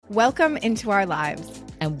Welcome into our lives.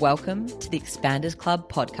 And welcome to the Expanders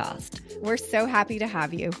Club podcast. We're so happy to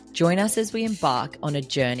have you. Join us as we embark on a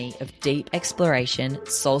journey of deep exploration,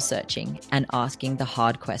 soul-searching, and asking the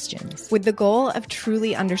hard questions. With the goal of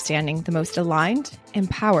truly understanding the most aligned,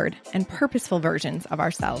 empowered, and purposeful versions of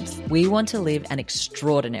ourselves. We want to live an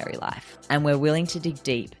extraordinary life, and we're willing to dig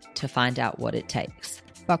deep to find out what it takes.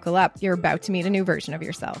 Buckle up. You're about to meet a new version of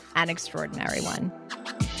yourself, an extraordinary one.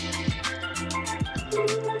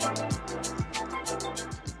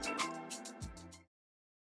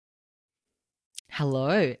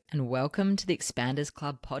 Hello, and welcome to the Expanders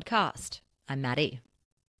Club podcast. I'm Maddie.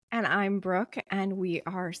 And I'm Brooke, and we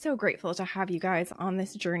are so grateful to have you guys on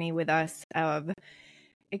this journey with us of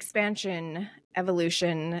expansion,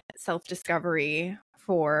 evolution, self-discovery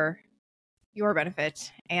for your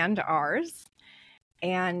benefit and ours.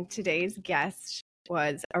 And today's guest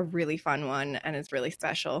was a really fun one and is really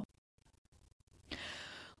special.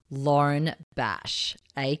 Lauren Bash,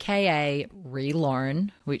 aka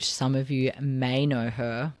Lauren, which some of you may know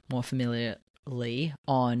her more familiarly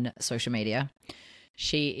on social media.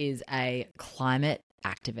 She is a climate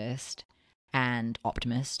activist and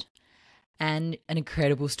optimist and an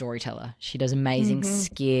incredible storyteller. She does amazing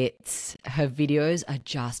skits. Her videos are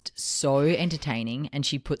just so entertaining, and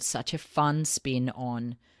she puts such a fun spin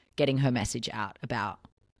on getting her message out about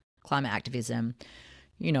climate activism.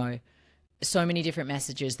 You know, so many different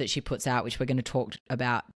messages that she puts out, which we're going to talk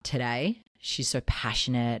about today. She's so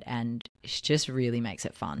passionate, and she just really makes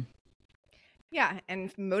it fun. Yeah,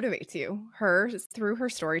 and motivates you. Through her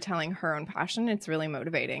storytelling, her own passion, it's really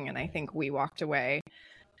motivating. And I think we walked away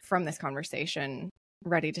from this conversation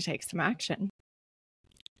ready to take some action.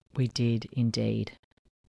 We did indeed.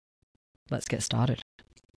 Let's get started.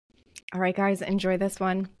 All right, guys, enjoy this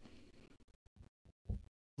one.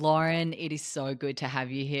 Lauren, it is so good to have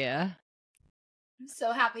you here. I'm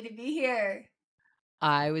so happy to be here.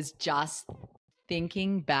 I was just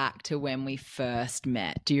thinking back to when we first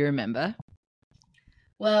met. Do you remember?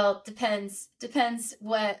 Well, depends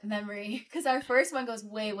what memory, because our first one goes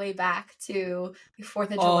way back to the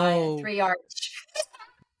 4th of July at 3 Arch.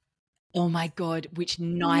 Oh my God, which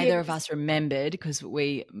neither of us remembered because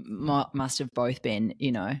we must have both been,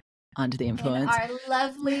 under the influence. And our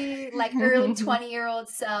lovely, early 20-year-old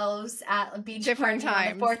selves at a beach different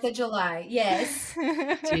party times. on the 4th of July. Yes.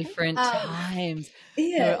 Different times.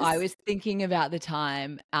 Yes. So I was thinking about the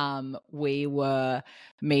time we were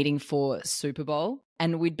meeting for Super Bowl,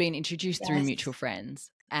 and we'd been introduced through mutual friends,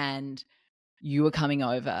 and you were coming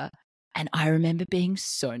over. And I remember being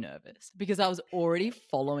so nervous because I was already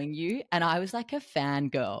following you, and I was like a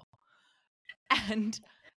fangirl. And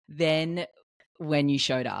then when you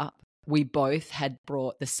showed up, we both had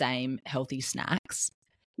brought the same healthy snacks.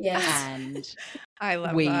 Yes. And I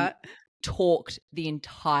love we that. talked the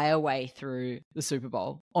entire way through the Super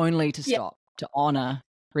Bowl, only to stop to honor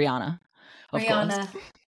Rihanna, of course.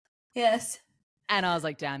 Yes. And I was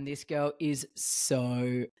like, damn, this girl is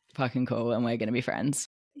so fucking cool, and we're going to be friends.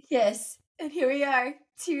 Yes. And here we are,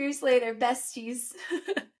 2 years later, besties.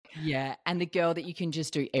 Yeah. And the girl that you can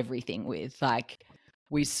just do everything with. Like,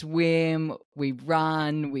 we swim, we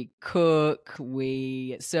run, we cook,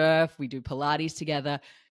 we surf, we do Pilates together.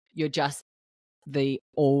 You're just the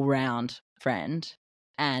all-round friend,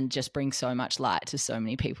 and just bring so much light to so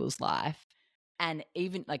many people's life. And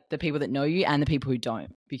even the people that know you and the people who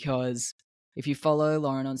don't, because if you follow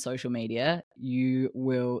Lauren on social media, you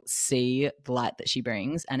will see the light that she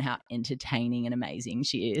brings and how entertaining and amazing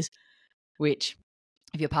she is, which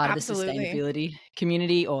if you're part of the sustainability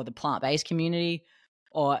community or the plant-based community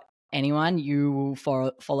or anyone, you will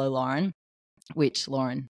follow Lauren. Which,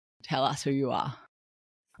 Lauren, tell us who you are.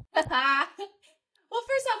 Well,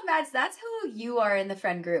 first off, Mads, that's who you are in the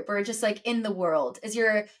friend group, or just in the world, is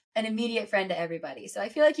you're an immediate friend to everybody. So I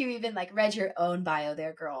feel like you even read your own bio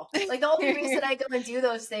there, girl. The only reason I go and do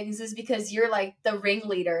those things is because you're the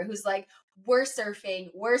ringleader who's we're surfing,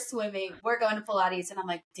 we're swimming, we're going to Pilates. And I'm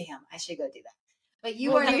like, damn, I should go do that. But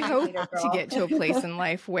you are the hope ringleader, girl. to get to a place in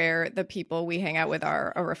life where the people we hang out with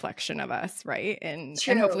are a reflection of us, right? And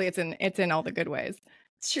hopefully it's in all the good ways.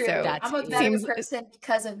 True. So I'm a better person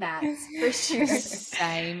because of Mads, for sure.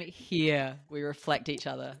 Same here. We reflect each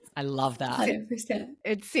other. I love that. 100%.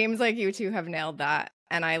 It seems like you two have nailed that,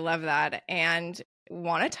 and I love that. And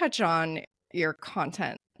want to touch on your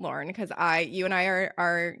content, Lauren, because you and I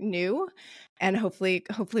are new, and hopefully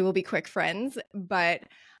we'll be quick friends. But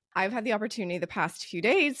I've had the opportunity the past few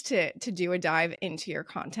days to do a dive into your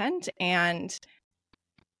content, and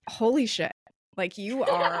holy shit, you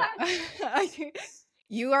are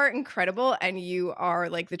You are incredible, and you are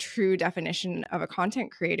the true definition of a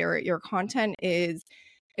content creator. Your content is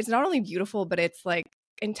it's not only beautiful, but it's like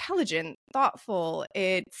intelligent, thoughtful.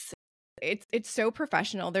 It's so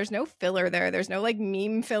professional. There's no filler there. There's no like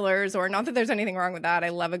meme fillers, or not that there's anything wrong with that. I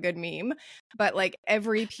love a good meme, but like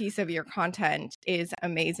every piece of your content is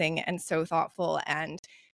amazing and so thoughtful, and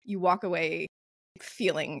you walk away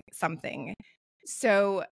feeling something.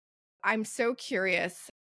 So I'm so curious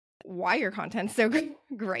why your content's so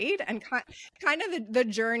great, and kind of the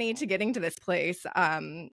journey to getting to this place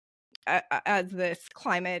as this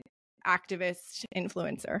climate activist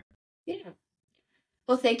influencer. Yeah.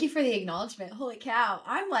 Well, thank you for the acknowledgement. Holy cow.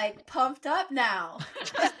 I'm like pumped up now.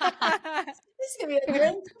 This is going to be a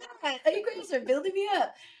great time. You guys are building me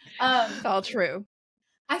up. It's all true.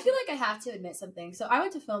 I feel like I have to admit something. So I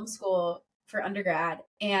went to film school for undergrad,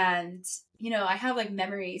 and, you know, I have like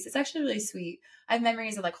memories. It's actually really sweet. I have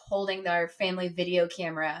memories of like holding our family video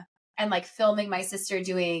camera and like filming my sister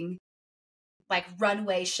doing like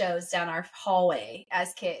runway shows down our hallway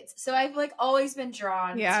as kids. So I've like always been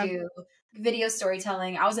drawn to video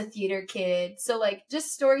storytelling. I was a theater kid. So like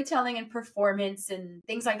just storytelling and performance and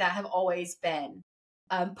things like that have always been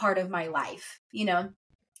part of my life. You know,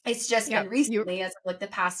 it's just been recently, as of like the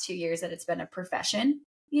past 2 years, that it's been a profession,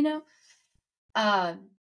 you know?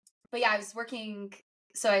 But yeah, I was working.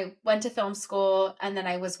 So I went to film school, and then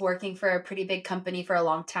I was working for a pretty big company for a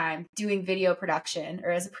long time, doing video production,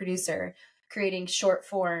 or as a producer, creating short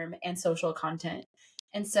form and social content.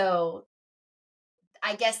 And so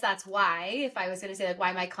I guess that's why, if I was going to say like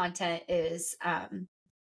why my content is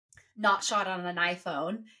not shot on an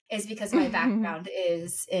iPhone, is because my background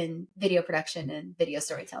is in video production and video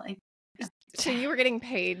storytelling. Yeah. So you were getting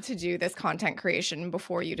paid to do this content creation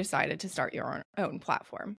before you decided to start your own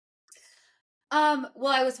platform? Well,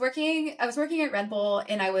 I was working at Red Bull,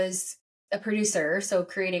 and I was a producer, so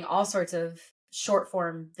creating all sorts of short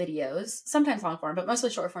form videos, sometimes long form, but mostly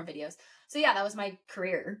short form videos. So yeah, that was my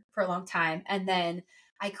career for a long time. And then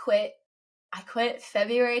I quit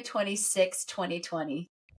February 26, 2020.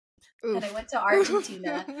 Oof. And I went to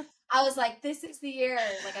Argentina. I was like, this is the year.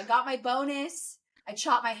 Like, I got my bonus. I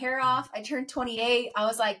chopped my hair off. I turned 28. I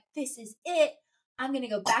was like, this is it. I'm going to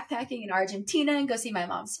go backpacking in Argentina and go see my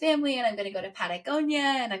mom's family. And I'm going to go to Patagonia,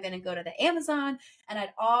 and I'm going to go to the Amazon. And I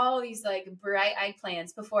had all these like bright-eyed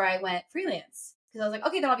plans before I went freelance. Because I was like,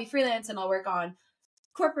 okay, then I'll be freelance and I'll work on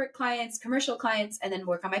corporate clients, commercial clients, and then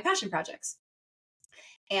work on my passion projects.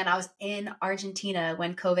 And I was in Argentina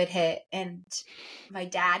when COVID hit, and my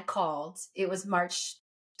dad called. It was March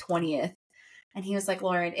 20th. And he was like,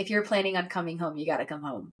 Lauren, if you're planning on coming home, you got to come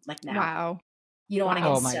home like now. Wow. You don't want to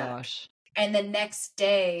get stuck. Oh my gosh. And the next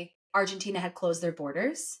day, Argentina had closed their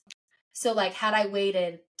borders. So like, had I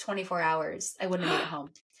waited 24 hours, I wouldn't have made it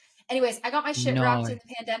home. Anyways, I got my shit rocked in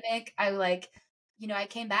the pandemic. I like, you know, I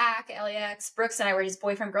came back, LAX, Brooks and I were his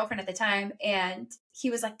boyfriend, girlfriend at the time. And he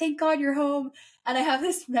was like, thank God you're home. And I have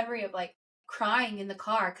this memory of like crying in the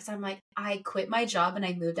car, because I'm like, I quit my job and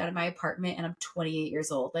I moved out of my apartment, and I'm 28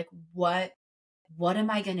 years old. Like, what am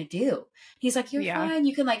I going to do? He's like, you're fine.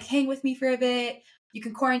 You can like hang with me for a bit. You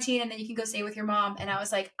can quarantine, and then you can go stay with your mom. And I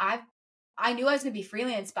was like, I knew I was going to be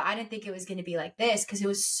freelance, but I didn't think it was going to be like this, because it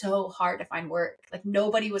was so hard to find work. Like,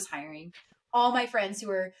 nobody was hiring. All my friends who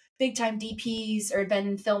were big time DPs or had been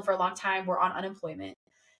in film for a long time were on unemployment.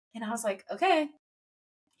 And I was like, okay,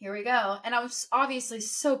 here we go. And I was obviously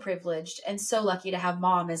so privileged and so lucky to have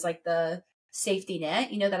mom as like the safety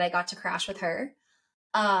net, you know, that I got to crash with her.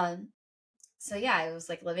 So yeah, I was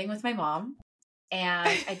like living with my mom, and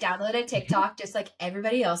I downloaded TikTok just like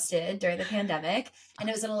everybody else did during the pandemic. And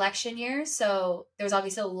it was an election year. So there was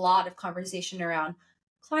obviously a lot of conversation around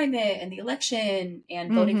climate and the election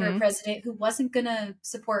and voting for a president who wasn't going to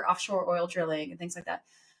support offshore oil drilling and things like that.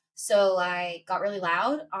 So I got really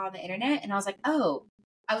loud on the internet, and I was like, oh,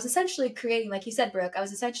 I was essentially creating, like you said, Brooke, I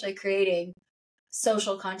was essentially creating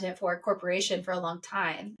social content for a corporation for a long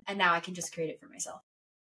time. And now I can just create it for myself.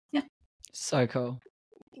 Yeah. So cool.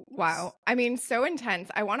 Wow. I mean, so intense.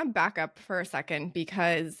 I want to back up for a second,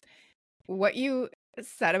 because what you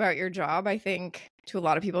said about your job, I think to a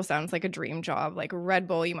lot of people sounds like a dream job. Like Red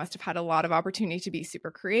Bull, you must have had a lot of opportunity to be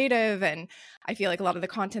super creative. And I feel like a lot of the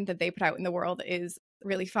content that they put out in the world is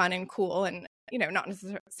really fun and cool. And, you know, not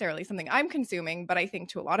necessarily something I'm consuming, but I think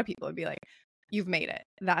to a lot of people it'd be like, you've made it.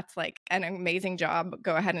 That's like an amazing job.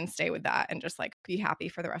 Go ahead and stay with that and just like be happy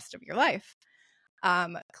for the rest of your life.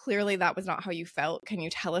 Clearly that was not how you felt. Can you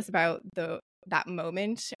tell us about that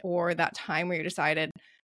moment or that time where you decided,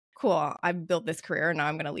 cool, I've built this career and now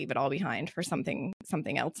I'm going to leave it all behind for something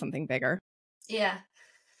else, something bigger? Yeah.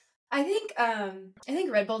 I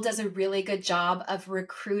think Red Bull does a really good job of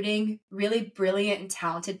recruiting really brilliant and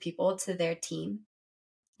talented people to their team.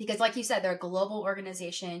 because like you said, they're a global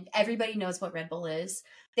organization. Everybody knows what Red Bull is.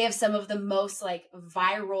 They have some of the most like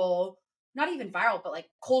viral, not even viral, but like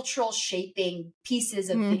cultural shaping pieces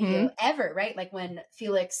of video ever, right? Like when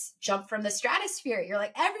Felix jumped from the stratosphere, you're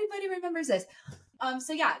like, everybody remembers this.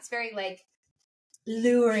 So yeah, it's very like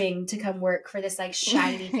luring to come work for this like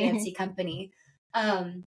shiny, fancy company.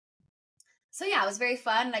 So yeah, it was very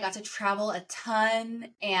fun. And I got to travel a ton.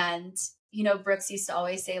 And, you know, Brooks used to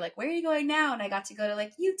always say, like, where are you going now? And I got to go to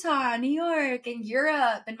like Utah, New York, and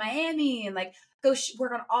Europe, and Miami, and like go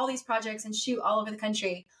work on all these projects and shoot all over the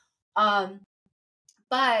country. But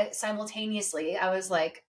simultaneously, I was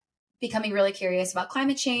like becoming really curious about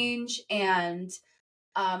climate change. And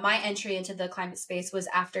my entry into the climate space was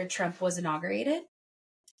after Trump was inaugurated,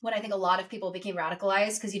 when I think a lot of people became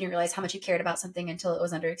radicalized because you didn't realize how much you cared about something until it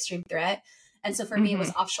was under extreme threat. And so for me, it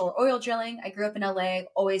was offshore oil drilling. I grew up in LA,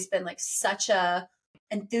 always been like such a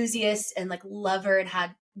enthusiast and like lover, and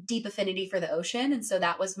had deep affinity for the ocean. And so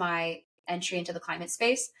that was my entry into the climate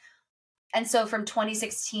space. And so from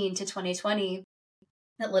 2016 to 2020,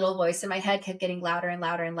 that little voice in my head kept getting louder and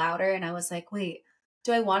louder and louder. And I was like, wait,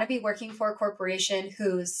 do I want to be working for a corporation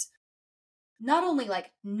who's not only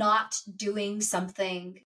like not doing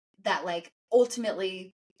something that like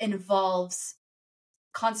ultimately involves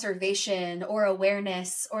conservation or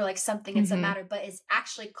awareness or like something in some matter, but is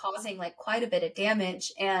actually causing like quite a bit of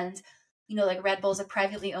damage? And, you know, like Red Bull is a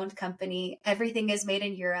privately owned company. Everything is made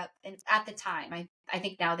in Europe. And at the time, I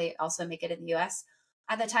think now they also make it in the US.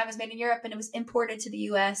 At the time it was made in Europe and it was imported to the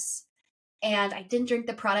US. And I didn't drink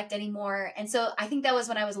the product anymore. And so I think that was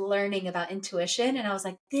when I was learning about intuition. And I was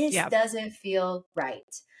like, this doesn't feel right.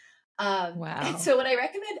 Wow. And so what I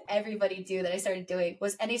recommend everybody do that I started doing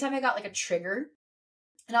was anytime I got like a trigger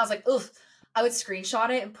and I was like, oof, I would screenshot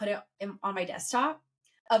it and put it on my desktop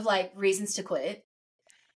of like reasons to quit.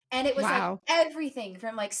 And it was like everything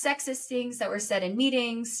from like sexist things that were said in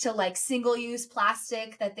meetings to like single-use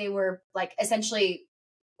plastic that they were like essentially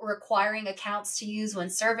requiring accounts to use when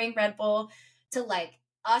serving Red Bull, to like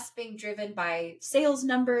us being driven by sales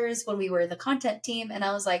numbers when we were the content team. And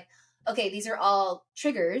I was like, okay, these are all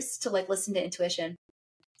triggers to like listen to intuition.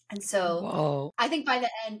 And so I think by the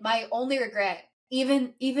end, my only regret,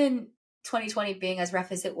 even 2020 being as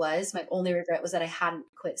rough as it was, my only regret was that I hadn't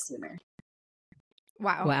quit sooner.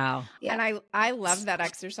 Wow. Yeah. And I love that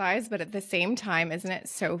exercise, but at the same time, isn't it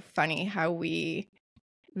so funny how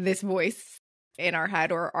this voice in our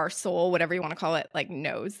head or our soul, whatever you want to call it, like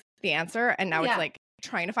knows the answer. And now it's like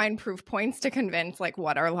trying to find proof points to convince like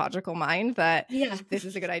what our logical mind that this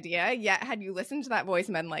is a good idea. Yet had you listened to that voice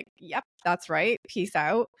and been like, yep, that's right, peace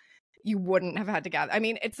out, you wouldn't have had to gather. I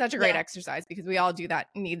mean, it's such a great exercise because we all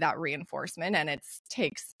need that reinforcement, and it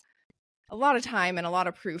takes a lot of time and a lot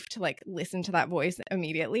of proof to like listen to that voice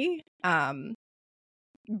immediately.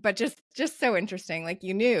 But just so interesting. Like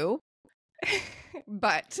you knew,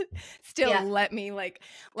 but still let me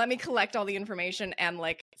collect all the information and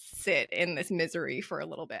like sit in this misery for a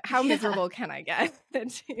little bit. How miserable can I get?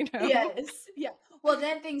 You know? Yes. Yeah. Well,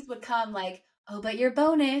 then things would come like, oh, but your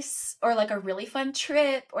bonus, or like a really fun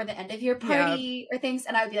trip, or the end of your party, or things.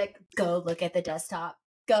 And I would be like, go look at the desktop.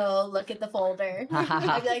 Go look at the folder.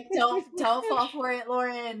 I'd be like, don't fall for it,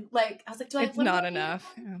 Lauren. Like, I was like, it's not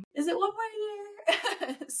enough. Yeah. Is it one more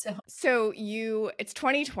year? So it's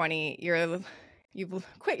 2020. You've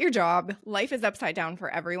quit your job. Life is upside down for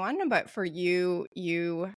everyone, but for you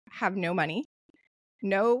have no money,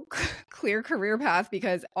 no clear career path,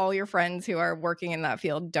 because all your friends who are working in that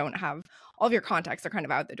field don't have, all of your contacts are kind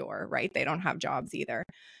of out the door, right? They don't have jobs either.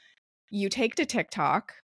 You take to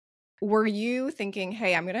TikTok. Were you thinking,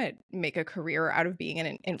 hey, I'm going to make a career out of being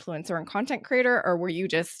an influencer and content creator, or were you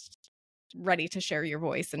just ready to share your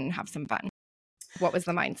voice and have some fun? What was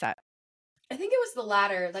the mindset? I think it was the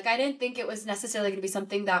latter. Like, I didn't think it was necessarily going to be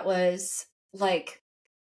something that was like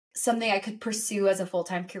something I could pursue as a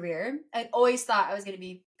full-time career. I always thought I was going to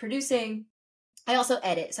be producing. I also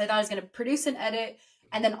edit. So I thought I was going to produce and edit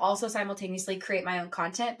and then also simultaneously create my own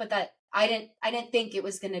content. But that I didn't think it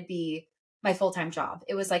was going to be my full-time job.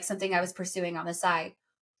 It was like something I was pursuing on the side.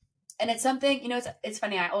 And it's something, you know, it's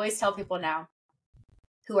funny. I always tell people now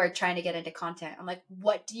who are trying to get into content, I'm like,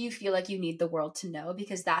 what do you feel like you need the world to know?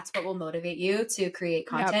 Because that's what will motivate you to create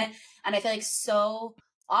content. Yep. And I feel like so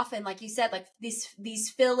often, like you said, like these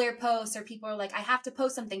filler posts, or people are like, I have to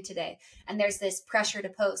post something today. And there's this pressure to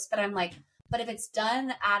post. But I'm like, but if it's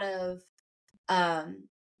done out of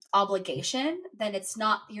obligation, then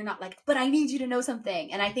you're not like, but I need you to know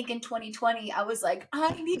something. And I think in 2020, I was like,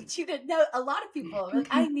 I need you to know. A lot of people were like,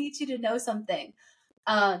 I need you to know something.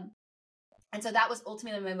 And so that was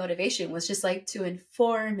ultimately my motivation, was just like to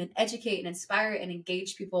inform and educate and inspire and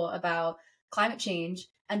engage people about climate change,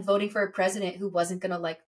 and voting for a president who wasn't going to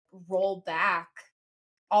like roll back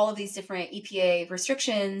all of these different EPA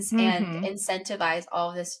restrictions and incentivize all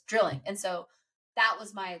of this drilling. And so that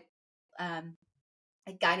was my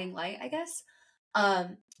like guiding light, I guess.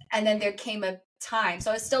 And then there came a time,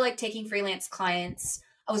 so I was still like taking freelance clients.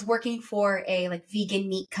 I was working for a like vegan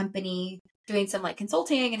meat company, doing some like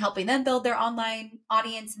consulting and helping them build their online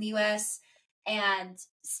audience in the US, and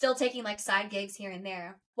still taking like side gigs here and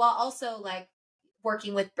there, while also like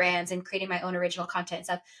working with brands and creating my own original content and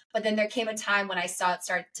stuff. But then there came a time when I saw it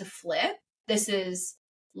start to flip. This is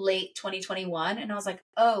late 2021. And I was like,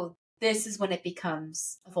 oh, this is when it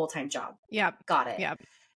becomes a full-time job. Yep. Got it. Yep.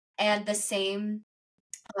 And the same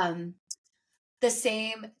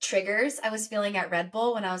triggers I was feeling at Red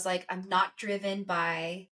Bull, when I was like, I'm not motivated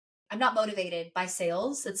by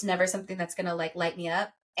sales. It's never something that's going to like light me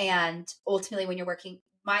up. And ultimately, when you're working,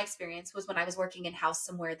 my experience was when I was working in house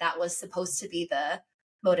somewhere, that was supposed to be the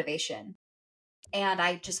motivation. And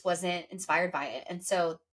I just wasn't inspired by it. And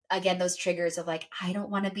so again, those triggers of like, I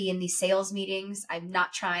don't want to be in these sales meetings. I'm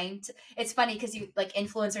not trying to. It's funny because you like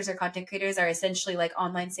influencers or content creators are essentially like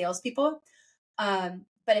online salespeople. But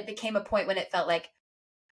it became a point when it felt like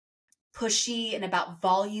pushy and about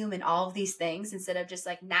volume and all of these things, instead of just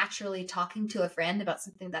like naturally talking to a friend about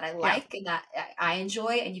something that I like and that I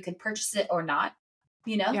enjoy, and you can purchase it or not,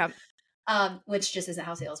 you know? Yeah. Which just isn't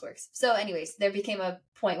how sales works. So anyways, there became a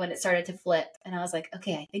point when it started to flip, and I was like,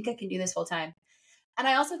 okay, I think I can do this full time. And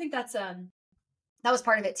I also think that's, that was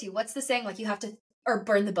part of it too. What's the saying? Like you have to, or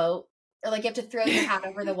burn the boat, or like you have to throw your hat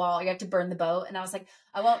over the wall. You have to burn the boat. And I was like,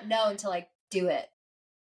 I won't know until I do it.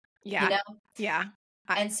 Yeah. You know? Yeah.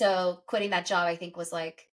 And so quitting that job, I think, was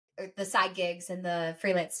like the side gigs and the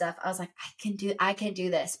freelance stuff. I was like, I can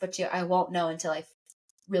do this, but I won't know until I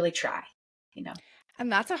really try, you know?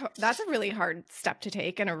 And that's a really hard step to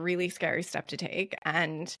take, and a really scary step to take.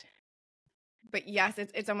 But yes,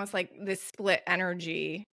 it's almost like this split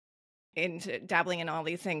energy into dabbling in all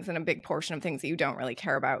these things, and a big portion of things that you don't really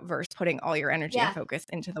care about, versus putting all your energy and focus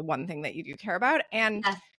into the one thing that you do care about, and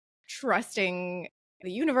trusting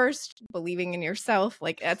the universe, believing in yourself.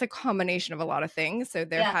 Like that's a combination of a lot of things. So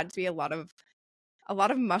there had to be a lot of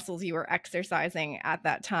muscles you were exercising at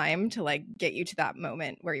that time to like get you to that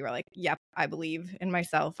moment where you were like, yep, I believe in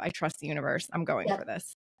myself. I trust the universe. I'm going for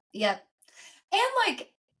this. Yep. And like,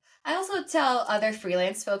 I also tell other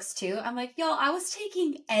freelance folks too, I'm like, yo, I was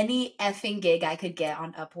taking any effing gig I could get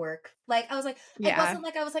on Upwork. Like, I was like, it wasn't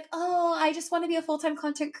like I was like, oh, I just want to be a full-time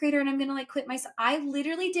content creator and I'm going to like quit myself. I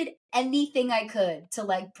literally did anything I could to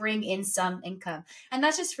like bring in some income. And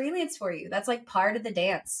that's just freelance for you. That's like part of the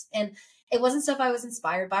dance. And it wasn't stuff I was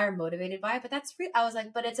inspired by or motivated by, but that's I was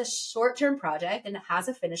like, but it's a short-term project and it has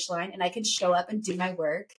a finish line and I can show up and do my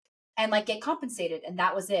work and like get compensated. And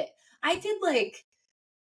that was it. I did like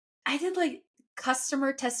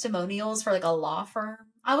customer testimonials for like a law firm.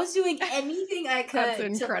 I was doing anything I could.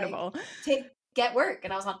 That's incredible. To get work.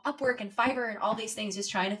 And I was on Upwork and Fiverr and all these things,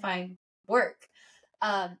 just trying to find work.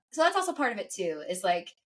 So that's also part of it too, is like,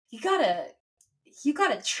 you gotta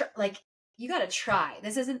try.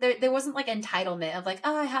 This isn't, there wasn't like entitlement of like,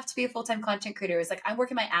 oh, I have to be a full-time content creator. It's like, I'm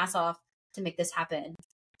working my ass off to make this happen.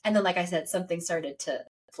 And then, like I said, something started to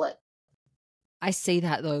flip. I see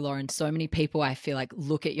that though, Lauren. So many people, I feel like,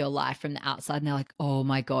 look at your life from the outside and they're like, oh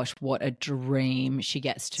my gosh, what a dream. She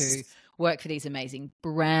gets to work for these amazing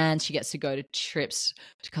brands. She gets to go to trips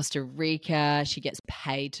to Costa Rica. She gets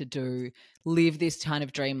paid to live this kind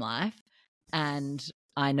of dream life. And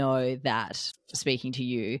I know that, speaking to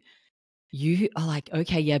you, you are like,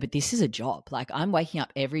 okay, yeah, but this is a job. Like I'm waking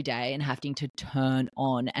up every day and having to turn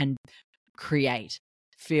on and create,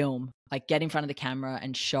 film, like get in front of the camera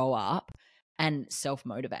and show up and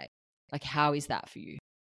self-motivate. Like, how is that for you?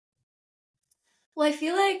 Well, I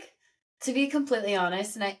feel like, to be completely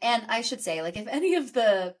honest, and I should say, like, if any of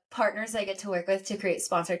the partners I get to work with to create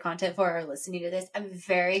sponsored content for are listening to this, I'm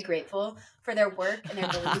very grateful for their work and their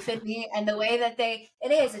belief in me and the way that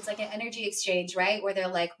it's like an energy exchange, right? Where they're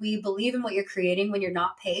like, we believe in what you're creating when you're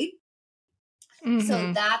not paid. Mm-hmm.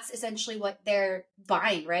 So that's essentially what they're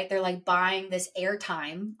buying, right? They're like buying this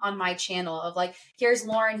airtime on my channel of like, here's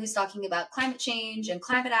Lauren who's talking about climate change and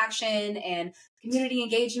climate action and community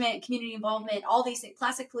engagement, community involvement, all these things,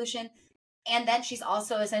 plastic pollution. And then she's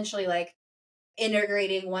also essentially like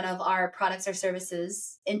integrating one of our products or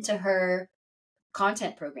services into her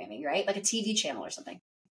content programming, right? Like a TV channel or something.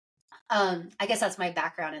 I guess that's my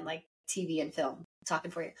background in like TV and film, talking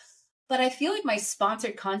for you. But I feel like my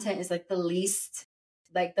sponsored content is like the least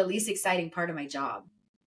exciting part of my job.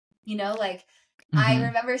 You know, like I Mhm.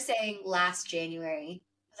 remember saying last January,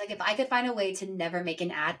 I was like, if I could find a way to never make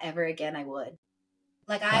an ad ever again, I would.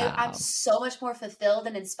 Like I'm Wow. so much more fulfilled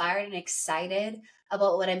and inspired and excited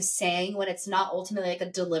about what I'm saying when it's not ultimately like a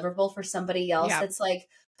deliverable for somebody else Yeah, that's like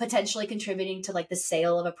potentially contributing to like the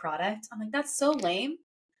sale of a product. I'm like, that's so lame.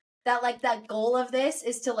 That like that goal of this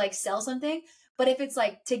is to like sell something. But if it's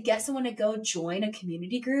like to get someone to go join a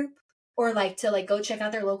community group or like to like go check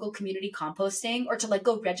out their local community composting or to like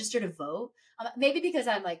go register to vote, maybe because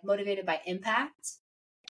I'm like motivated by impact.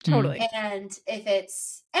 Mm. totally. And if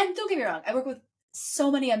it's, and don't get me wrong, I work with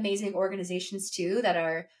so many amazing organizations too that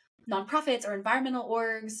are nonprofits or environmental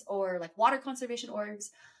orgs or like water conservation orgs,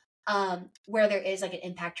 where there is like an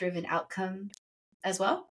impact driven outcome as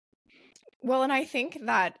well. Well, and I think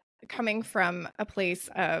that coming from a place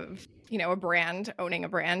of, a brand, owning a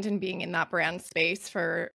brand and being in that brand space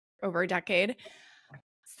for over a decade,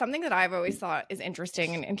 something that I've always thought is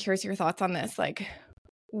interesting and curious your thoughts on this, like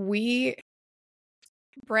we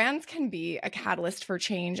brands can be a catalyst for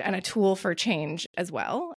change and a tool for change as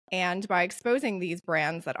well. And by exposing these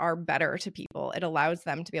brands that are better to people, it allows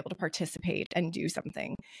them to be able to participate and do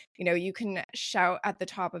something. You can shout at the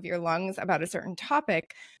top of your lungs about a certain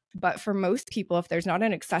topic, but for most people, if there's not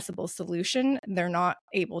an accessible solution, they're not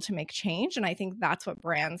able to make change. And I think that's what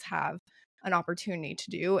brands have an opportunity to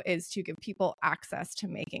do, is to give people access to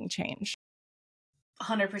making change.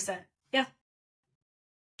 100%. Yeah.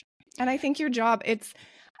 And I think your job,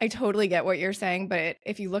 I totally get what you're saying, but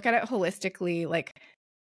if you look at it holistically, like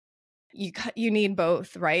you need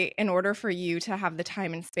both, right? In order for you to have the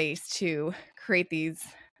time and space to create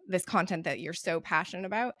this content that you're so passionate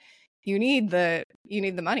about, you need the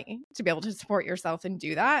money to be able to support yourself and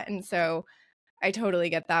do that. And so I totally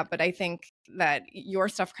get that, but I think that your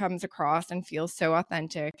stuff comes across and feels so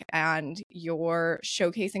authentic, and you're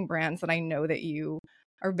showcasing brands that I know that you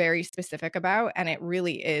are very specific about, and it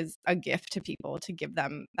really is a gift to people to give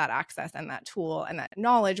them that access and that tool and that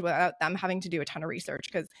knowledge without them having to do a ton of research,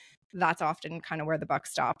 because that's often kind of where the buck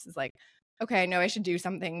stops, is like, okay, I know I should do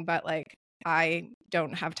something, but like I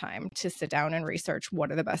don't have time to sit down and research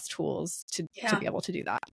what are the best tools to be able to do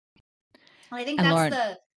that. Well, I think And that's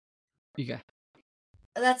Lauren, you go.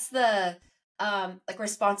 the like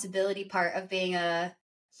responsibility part of being a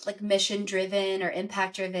like mission driven or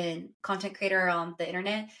impact driven content creator on the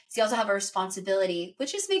internet. So you also have a responsibility,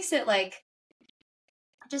 which just makes it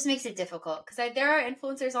difficult because there are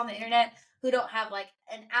influencers on the internet who don't have like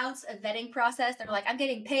an ounce of vetting process. They're like, I'm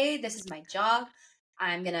getting paid, this is my job,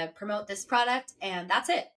 I'm gonna promote this product, and that's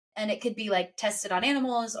it. And it could be like tested on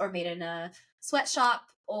animals or made in a sweatshop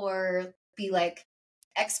or be like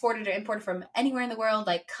exported or imported from anywhere in the world,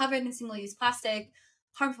 like covered in single-use plastic,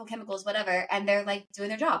 harmful chemicals, whatever, and they're like doing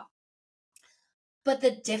their job. But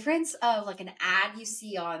the difference of like an ad you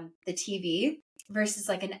see on the TV versus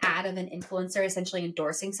like an ad of an influencer essentially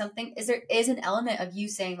endorsing something is there is an element of you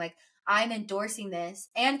saying like, I'm endorsing this.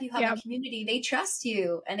 And if you have a community, they trust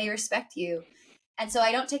you and they respect you. And so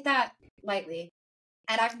I don't take that lightly.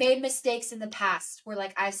 And I've made mistakes in the past where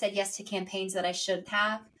like I've said yes to campaigns that I shouldn't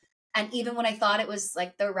have. And even when I thought it was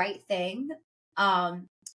like the right thing, my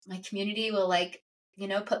community will like,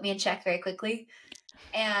 put me in check very quickly.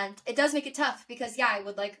 And it does make it tough because I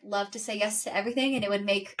would like love to say yes to everything, and it would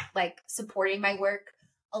make like supporting my work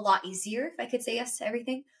a lot easier if I could say yes to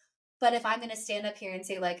everything. But if I'm going to stand up here and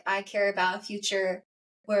say like I care about a future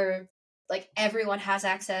where like everyone has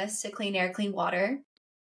access to clean air, clean water,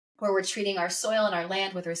 where we're treating our soil and our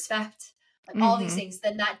land with respect, like all these things,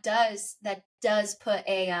 then that does put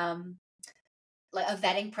a like a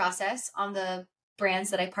vetting process on the brands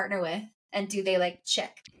that I partner with, and do they like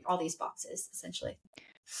check all these boxes essentially.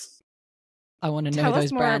 I want to know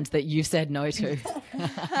those brands that you've said no to.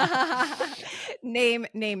 Name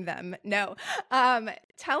them. No.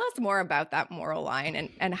 Tell us more about that moral line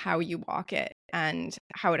and how you walk it and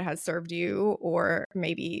how it has served you or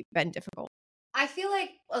maybe been difficult. I feel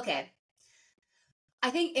like, okay,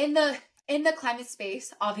 I think in the climate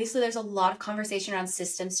space, obviously there's a lot of conversation around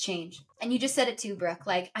systems change. And you just said it too, Brooke.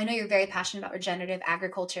 Like, I know you're very passionate about regenerative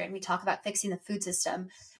agriculture and we talk about fixing the food system.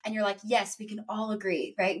 And you're like, yes, we can all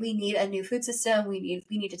agree, right? We need a new food system. We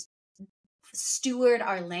need to steward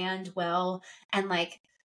our land well. And like,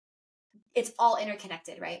 it's all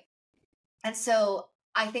interconnected, right? And so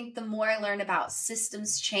I think the more I learn about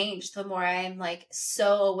systems change, the more I'm like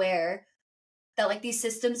so aware that like these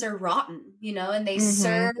systems are rotten, and they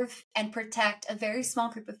serve and protect a very small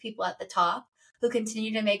group of people at the top who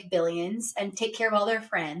continue to make billions and take care of all their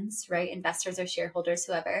friends, right? Investors or shareholders,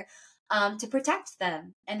 whoever, to protect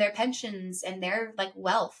them and their pensions and their like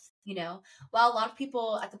wealth, while a lot of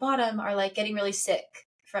people at the bottom are like getting really sick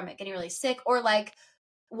from it getting really sick, or like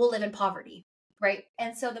will live in poverty, right?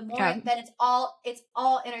 And so the more then it's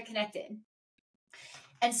all interconnected.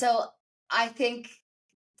 And so I think,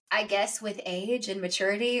 I guess with age and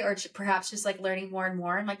maturity, or perhaps just like learning more and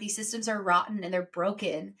more, and like these systems are rotten and they're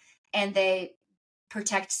broken, and they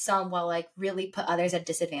protect some while like really put others at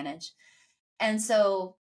disadvantage. And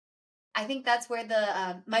so I think that's where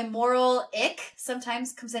the my moral ick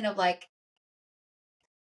sometimes comes in, of like,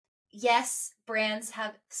 yes,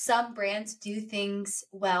 some brands do things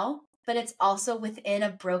well, but it's also within a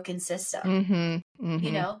broken system.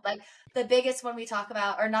 You know, like the biggest one we talk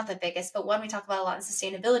about, or not the biggest, but one we talk about a lot in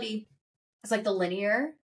sustainability, is like the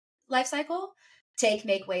linear life cycle. Take,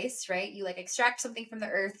 make, waste, right? You like extract something from the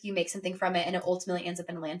earth, you make something from it, and it ultimately ends up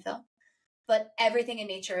in a landfill. But everything in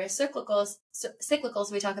nature is cyclical. So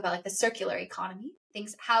we talk about like the circular economy.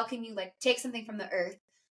 Things, how can you like take something from the earth,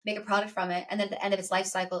 make a product from it, and then at the end of its life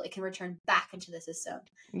cycle, it can return back into the system.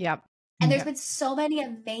 Yep. And there's been so many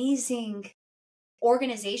amazing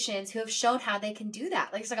organizations who have shown how they can do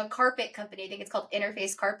that. Like, it's like a carpet company, I think it's called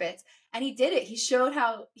Interface Carpets, and he did it. He showed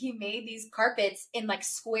how he made these carpets in like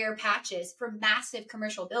square patches for massive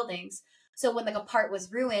commercial buildings. So when like a part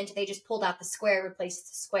was ruined, they just pulled out the square, replaced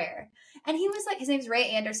the square. And he was like, his name's Ray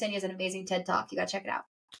Anderson. He has an amazing TED Talk. You gotta check it out.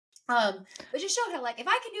 But just showed how like, if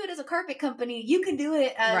I can do it as a carpet company, you can do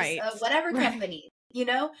it as a whatever company, you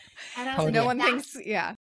know? And I was like, no one thinks,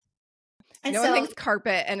 and no one thinks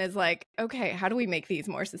carpet and is like, okay, how do we make these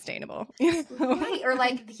more sustainable? Right. Or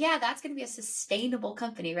like, yeah, that's going to be a sustainable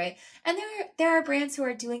company, right? And there are brands who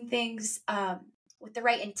are doing things with the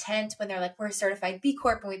right intent, when they're like, we're a certified B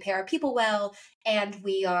Corp and we pay our people well, and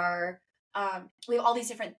we have all these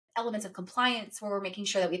different elements of compliance where we're making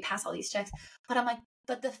sure that we pass all these checks. But I'm like,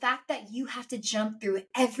 but the fact that you have to jump through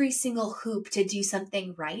every single hoop to do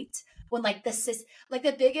something right, when like this is like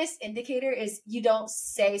the biggest indicator is you don't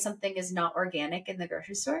say something is not organic in the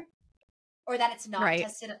grocery store, or that it's not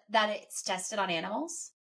tested, that it's tested on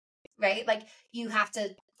animals, right? Like you have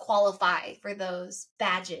to qualify for those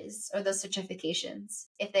badges or those certifications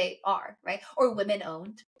if they are, right? Or women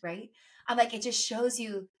owned, right? I'm like, it just shows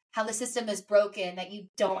you how the system is broken, that you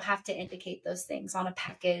don't have to indicate those things on a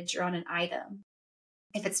package or on an item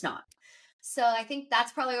if it's not. So I think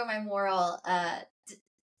that's probably where my moral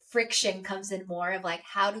friction comes in, more of like,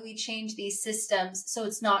 how do we change these systems so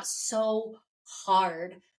it's not so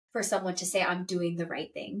hard for someone to say I'm doing the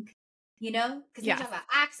right thing, you know? Because you talk about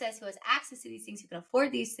access, who has access to these things, who can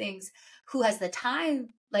afford these things, who has the time.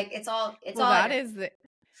 Like it's all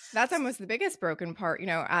that's almost the biggest broken part, you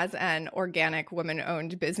know, as an organic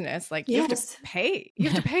woman-owned business. Like you have to pay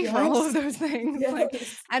for all of those things. Like,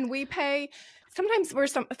 and we pay sometimes for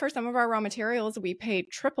some of our raw materials, we pay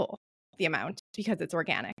triple the amount because it's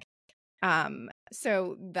organic.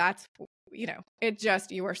 So that's, you know,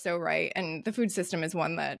 you are so right. And the food system is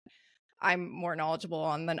one that I'm more knowledgeable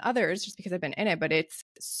on than others just because I've been in it, but it's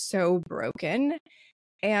so broken.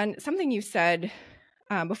 And something you said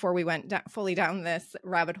before we went fully down this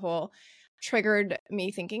rabbit hole triggered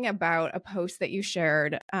me thinking about a post that you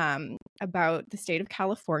shared about the state of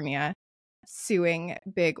California suing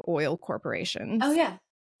big oil corporations. Oh, yeah.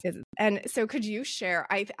 And so could you share,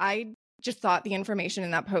 I just thought the information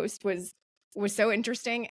in that post was so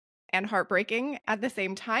interesting and heartbreaking at the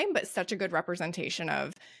same time, but such a good representation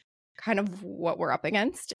of kind of what we're up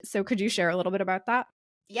against. So could you share a little bit about that?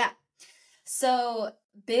 Yeah. So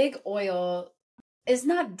big oil is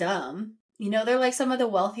not dumb. You know, they're like some of the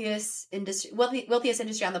wealthiest industry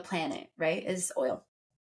on the planet, right? Is oil.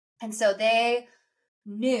 And so they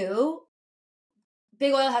knew,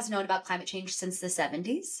 big oil has known about climate change since the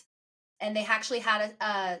 70s. And they actually had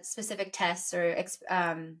a specific test or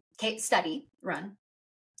case study run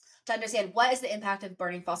to understand what is the impact of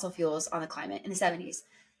burning fossil fuels on the climate in the 70s.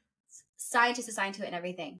 Scientists assigned to it and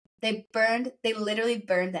everything. They literally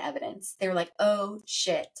burned the evidence. They were like, oh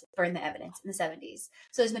shit, burn the evidence in the 70s.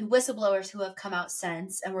 So there's been whistleblowers who have come out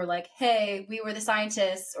since and were like, hey, we were the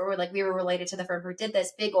scientists, or like we were related to the firm who did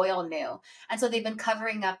this. Big oil knew. And so they've been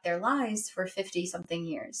covering up their lies for 50 something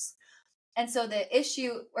years. And so the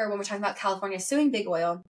issue, or when we're talking about California suing big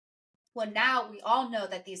oil, well, now we all know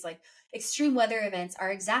that these like extreme weather events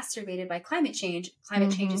are exacerbated by climate change.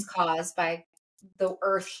 Climate change is caused by the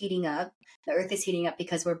earth heating up. The earth is heating up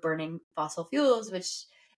because we're burning fossil fuels, which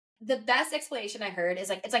the best explanation I heard is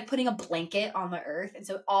like, it's like putting a blanket on the earth. And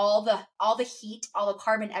so all the heat, all the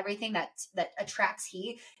carbon, everything that attracts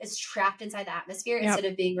heat is trapped inside the atmosphere instead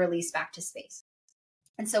of being released back to space.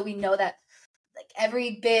 And so we know that like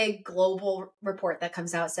every big global report that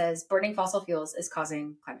comes out says burning fossil fuels is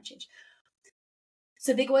causing climate change.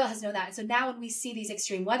 So big oil has known that. And so now when we see these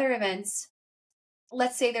extreme weather events,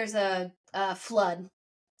 let's say there's a flood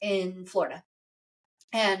in Florida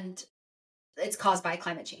and it's caused by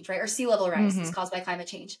climate change, right? Or sea level rise is caused by climate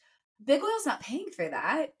change. Big oil's not paying for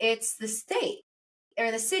that. It's the state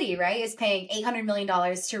or the city, right? Is paying $800 million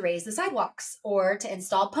to raise the sidewalks or to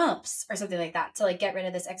install pumps or something like that to like get rid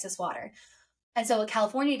of this excess water. And so what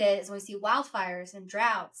California did is when we see wildfires and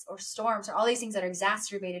droughts or storms or all these things that are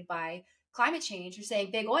exacerbated by climate change, you're saying,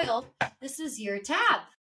 big oil, this is your tab.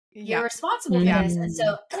 You're responsible for this. And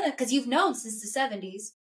so, because you've known since the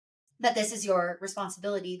 70s that this is your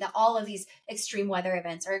responsibility, that all of these extreme weather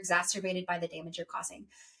events are exacerbated by the damage you're causing.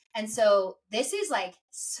 And so this is like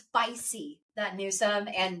spicy that Newsom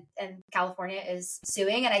and California is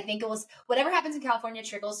suing. And I think it was whatever happens in California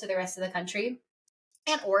trickles to the rest of the country.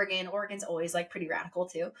 And Oregon's always like pretty radical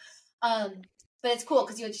too. But it's cool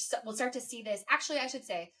because we'll start to see this. Actually, I should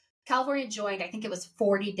say California joined, I think it was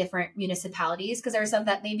 40 different municipalities because there are some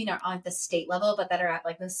that maybe not on the state level, but that are at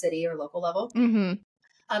like the city or local level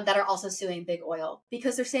that are also suing big oil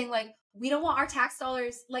because they're saying like, we don't want our tax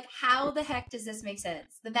dollars. Like, how the heck does this make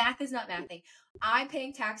sense? The math is not mathing. I'm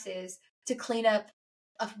paying taxes to clean up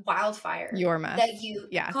a wildfire your mess that you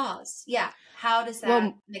caused. Yeah. How does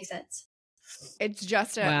that make sense? It's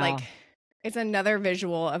just like, it's another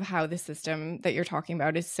visual of how the system that you're talking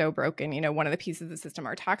about is so broken. You know, one of the pieces of the system,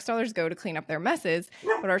 our tax dollars go to clean up their messes,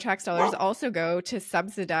 but our tax dollars also go to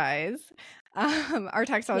subsidize. Our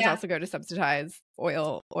tax dollars also go to subsidize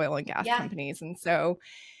oil and gas companies. And so,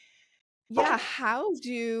 what's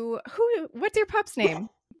your pup's name?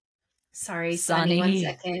 Sorry, Sunny. 1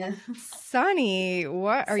 second. Sunny,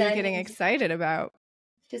 what are you getting excited about?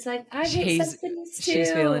 She's like, I hate Sesame too.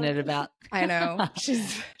 She's feeling it about. I know.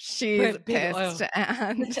 She's pissed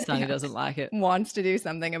and Sunny doesn't like it. Wants to do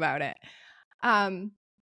something about it.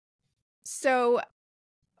 So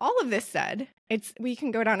all of this said, we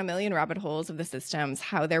can go down a million rabbit holes of the systems,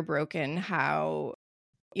 how they're broken, how,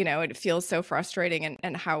 you know, it feels so frustrating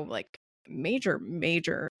and how like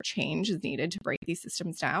major change is needed to break these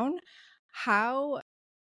systems down. How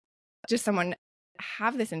does someone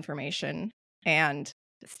have this information and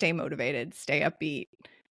stay motivated, stay upbeat,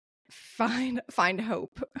 find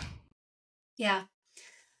hope? Yeah.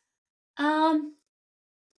 I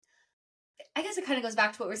guess it kind of goes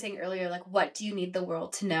back to what we were saying earlier, like, what do you need the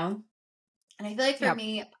world to know? And I feel like for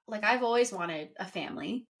me, like, I've always wanted a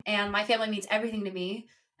family, and my family means everything to me,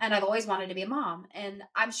 and I've always wanted to be a mom. And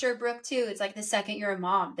I'm sure Brooke too, it's like the second you're a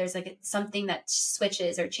mom, there's like something that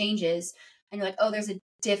switches or changes, and you're like, oh, there's a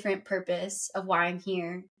different purpose of why I'm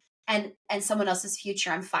here. And someone else's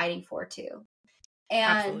future I'm fighting for too.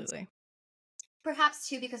 And absolutely. Perhaps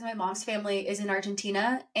too, because my mom's family is in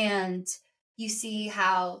Argentina, and you see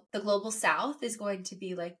how the global south is going to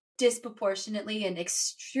be like disproportionately and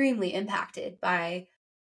extremely impacted by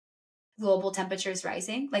global temperatures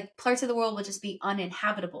rising. Like parts of the world will just be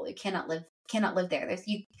uninhabitable. You cannot live there.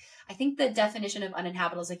 I think the definition of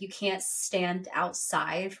uninhabitable is like you can't stand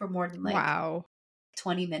outside for more than like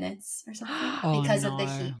 20 minutes or something because of the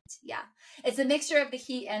heat. Yeah. It's a mixture of the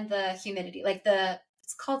heat and the humidity. Like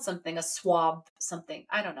it's called something, a swab something.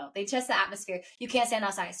 I don't know. They test the atmosphere. You can't stand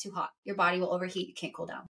outside. It's too hot. Your body will overheat. You can't cool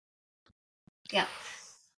down. Yeah.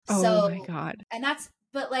 Oh my God. And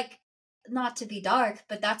but like, not to be dark,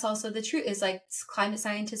 but that's also the truth is like climate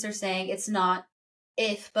scientists are saying it's not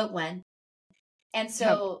if, but when. And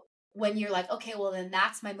so when you're like, okay, well then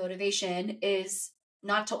that's my motivation is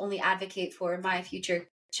not to only advocate for my future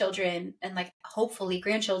children and like hopefully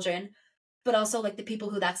grandchildren, but also like the people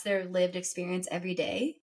who that's their lived experience every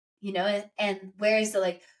day, you know, and where is the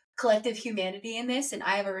like collective humanity in this? And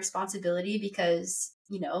I have a responsibility because,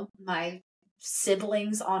 you know, my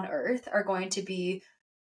siblings on Earth are going to be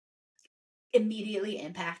immediately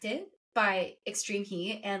impacted by extreme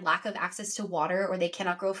heat and lack of access to water, or they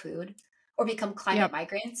cannot grow food or become climate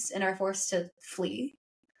migrants and are forced to flee.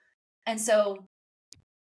 And so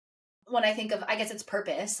when I think of, I guess it's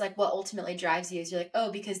purpose, like what ultimately drives you is you're like,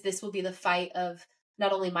 oh, because this will be the fight of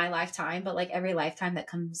not only my lifetime, but like every lifetime that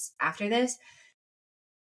comes after this,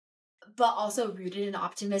 but also rooted in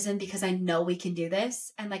optimism because I know we can do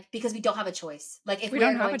this. And like, because we don't have a choice. Like if we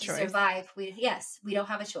are going to survive, we don't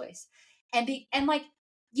have a choice. And like,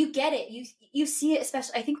 you get it. You see it,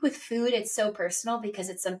 especially, I think with food, it's so personal because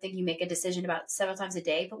it's something you make a decision about several times a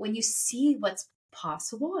day. But when you see what's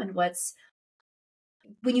possible and when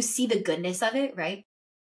you see the goodness of it, right?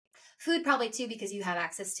 Food probably too, because you have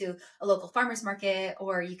access to a local farmer's market,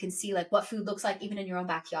 or you can see like what food looks like even in your own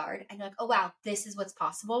backyard. And you're like, oh, wow, this is what's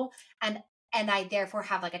possible. And I therefore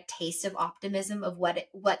have like a taste of optimism of what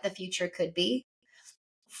the future could be.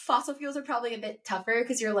 fossil fuels are probably a bit tougher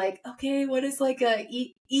because you're like, okay, what is like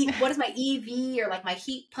what is my EV or like my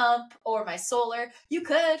heat pump or my solar? You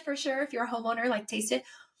could for sure if you're a homeowner, like taste it.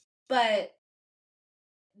 But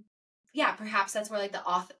yeah, perhaps that's where like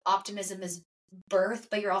the optimism is birth,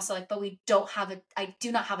 but you're also like, but I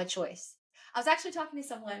do not have a choice. I was actually talking to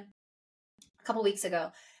someone a couple weeks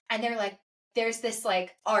ago, and they're like, there's this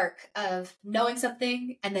like arc of knowing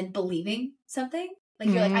something and then believing something. Like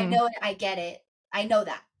you're like, I know it, I get it, I know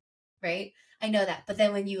that, right? I know that. But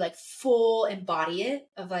then when you like full embody it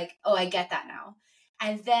of like, oh, I get that now.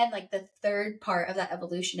 And then like the third part of that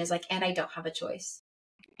evolution is like, and I don't have a choice.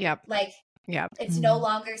 Yep. Like, yep. It's no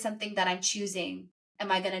longer something that I'm choosing.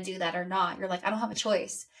 Am I going to do that or not? You're like, I don't have a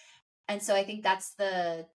choice. And so I think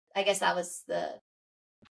I guess that was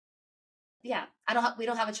we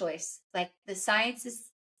don't have a choice. Like the science is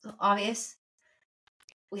obvious.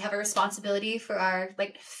 We have a responsibility for our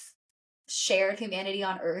like shared humanity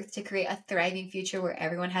on Earth to create a thriving future where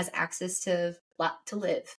everyone has access to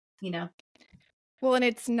live, you know? Well, and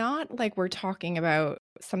it's not like we're talking about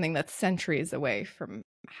something that's centuries away from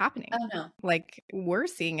happening. Oh, no. Like we're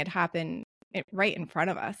seeing it happen right in front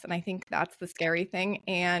of us. And I think that's the scary thing.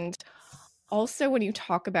 And also when you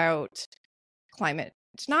talk about climate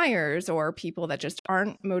deniers or people that just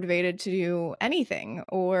aren't motivated to do anything,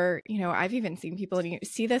 or, you know, I've even seen people, and you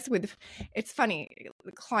see this with, it's funny,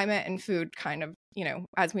 climate and food kind of, you know,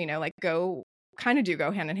 as we know, like do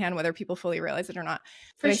go hand in hand, whether people fully realize it or not.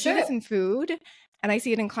 But I see this in food and I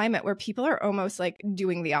see it in climate where people are almost like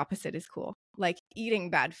doing the opposite is cool. Like eating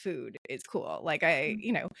bad food is cool. Like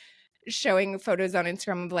you know, showing photos on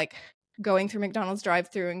Instagram of like going through McDonald's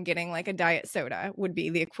drive-through and getting like a diet soda would be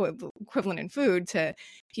the equivalent in food to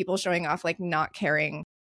people showing off like not caring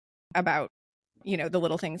about, you know, the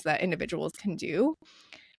little things that individuals can do.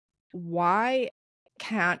 Why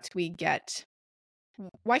can't we get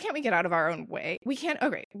out of our own way? We can't.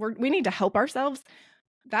 Okay, we need to help ourselves.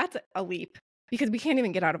 That's a leap because we can't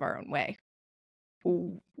even get out of our own way.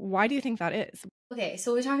 Why do you think that is? Okay,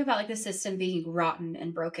 so we talk about like the system being rotten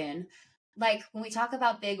and broken. Like when we talk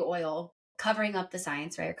about big oil covering up the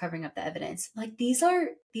science, right, or covering up the evidence, like these are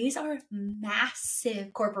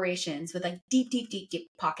massive corporations with like deep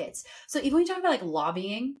pockets. So even when we talk about like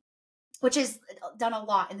lobbying, which is done a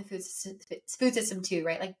lot in the food system too,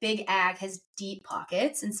 right? Like big ag has deep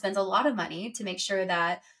pockets and spends a lot of money to make sure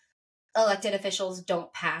that elected officials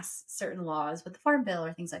don't pass certain laws with the Farm Bill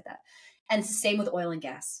or things like that. And it's the same with oil and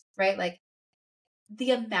gas, right? Like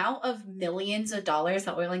the amount of millions of dollars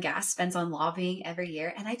that oil and gas spends on lobbying every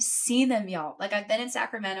year. And I've seen them, y'all. Like I've been in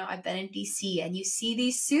Sacramento, I've been in DC, and you see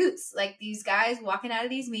these suits, like these guys walking out of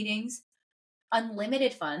these meetings,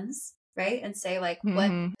 unlimited funds, right? And say like, what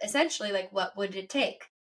essentially, like, what would it take?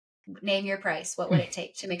 Name your price. What would it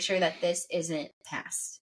take to make sure that this isn't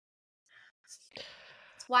passed?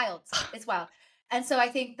 It's wild. It's wild. And so I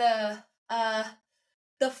think the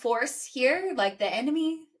force here, like the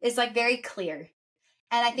enemy, is like very clear.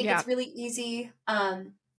 And I think it's really easy,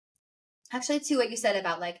 actually, to what you said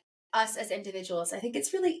about like us as individuals. I think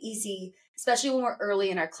it's really easy, especially when we're early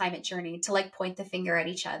in our climate journey, to like point the finger at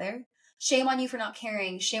each other. Shame on you for not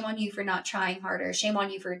caring. Shame on you for not trying harder. Shame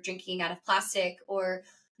on you for drinking out of plastic or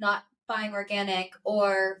not buying organic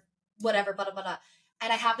or whatever, blah, blah, blah.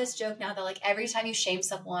 And I have this joke now that like every time you shame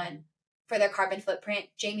someone for their carbon footprint,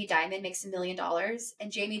 Jamie Dimon makes $1 million.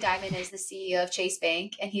 And Jamie Dimon is the CEO of Chase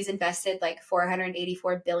Bank, and he's invested like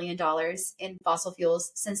 $484 billion in fossil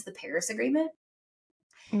fuels since the Paris Agreement.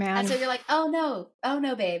 Man. And so you're like, oh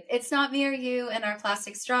no, babe, it's not me or you and our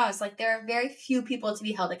plastic straws. Like there are very few people to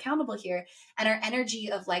be held accountable here. And our energy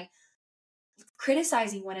of like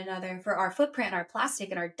criticizing one another for our footprint, our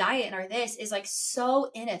plastic and our diet and our this is like so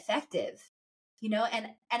ineffective. You know, and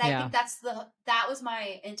I think that was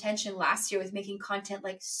my intention last year with making content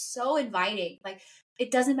like so inviting. Like it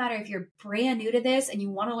doesn't matter if you're brand new to this and you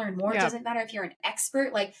want to learn more. It doesn't matter if you're an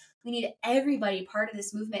expert. Like we need everybody part of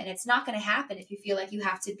this movement. And it's not going to happen if you feel like you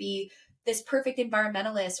have to be this perfect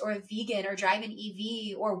environmentalist or a vegan or drive an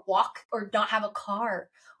EV or walk or not have a car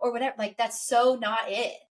or whatever. Like that's so not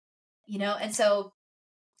it, you know? And so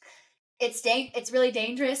it's really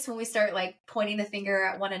dangerous when we start like pointing the finger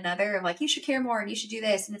at one another of like, you should care more and you should do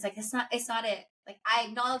this. And it's like, it's not it. Like I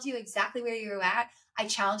acknowledge you exactly where you're at. I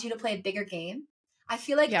challenge you to play a bigger game. I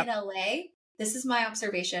feel like in LA, this is my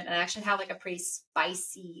observation. And I actually have like a pretty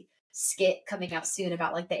spicy skit coming out soon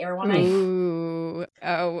about like the air one night. Ooh.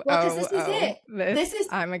 This is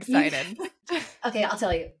I'm excited. Okay, I'll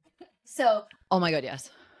tell you. So, oh my God,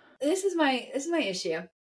 yes. This is my issue.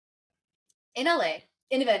 In LA,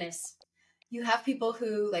 in Venice, you have people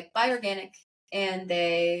who like buy organic and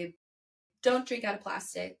they don't drink out of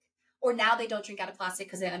plastic, or now they don't drink out of plastic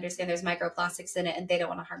because they understand there's microplastics in it and they don't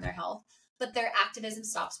want to harm their health, but their activism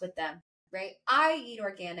stops with them, right? I eat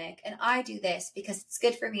organic and I do this because it's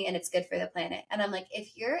good for me and it's good for the planet. And I'm like,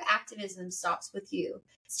 if your activism stops with you,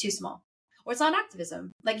 it's too small, or it's not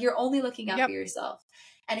activism. Like, you're only looking out for yourself.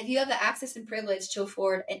 And if you have the access and privilege to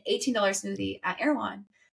afford an $18 smoothie at Erewhon,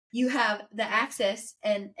 you have the access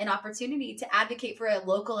and an opportunity to advocate for a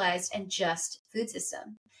localized and just food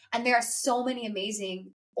system. And there are so many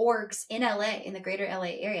amazing orgs in LA, in the greater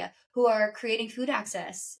LA area, who are creating food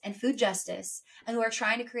access and food justice, and who are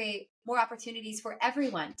trying to create more opportunities for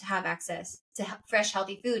everyone to have access to fresh,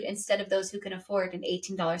 healthy food instead of those who can afford an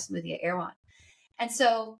 $18 smoothie at Erewhon. And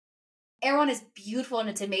so Erewhon is beautiful and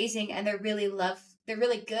it's amazing, and they're really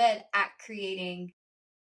good at creating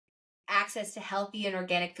access to healthy and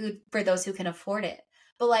organic food for those who can afford it.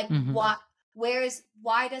 But like,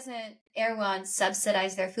 why doesn't Erewhon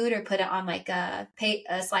subsidize their food or put it on like a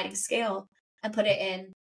sliding scale and put it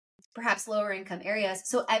in perhaps lower income areas?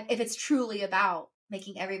 So if it's truly about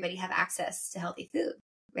making everybody have access to healthy food,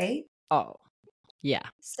 right? Oh, yeah.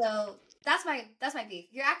 So that's my beef.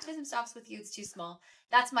 Your activism stops with you. It's too small.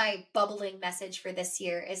 That's my bubbling message for this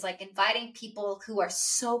year, is like inviting people who are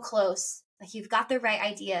so close. Like, you've got the right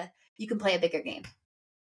idea. You can play a bigger game.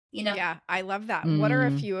 You know? Yeah, I love that. What are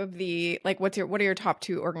a few of the, like, what are your top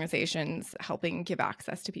 2 organizations helping give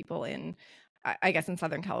access to people in, I guess, in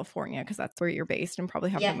Southern California, because that's where you're based and probably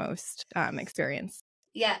have the most experience?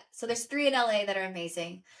 Yeah. So there's 3 in LA that are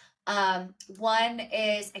amazing. One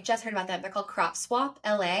is, I just heard about them. They're called Crop Swap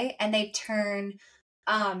LA, and they turn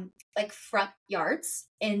like front yards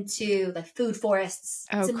into like food forests.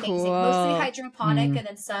 It's amazing. Cool. Mostly hydroponic and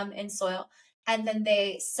then some in soil. And then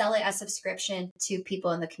they sell it as subscription to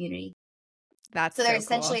people in the community. So they're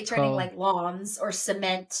essentially turning like lawns or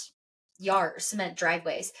cement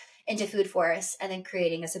driveways into food forests, and then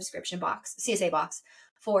creating a subscription box, CSA box,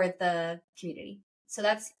 for the community. So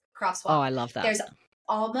that's Crop Swap. Oh, I love that. There's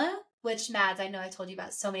Alma, which, Mads, I know I told you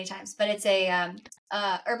about so many times, but it's a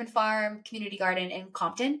urban farm community garden in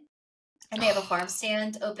Compton, and they have a farm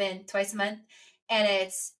stand open twice a month, and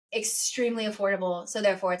it's extremely affordable. So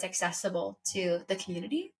therefore it's accessible to the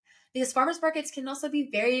community, because farmers markets can also be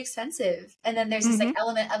very expensive. And then there's this like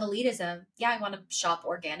element of elitism. Yeah, I want to shop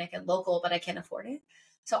organic and local, but I can't afford it.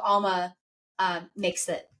 So Alma makes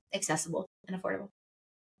it accessible and affordable.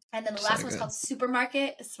 And then the last one's called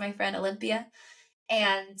Supermarket. It's my friend Olympia.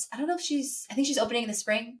 And I don't know if I think she's opening in the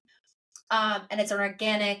spring. And it's an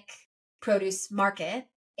organic produce market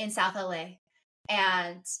in South LA.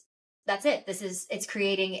 And that's it. It's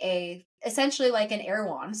creating essentially like an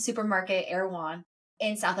Erewhon, supermarket Erewhon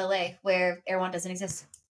in South LA, where Erewhon doesn't exist.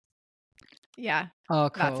 Yeah. Oh,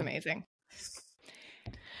 cool. That's amazing.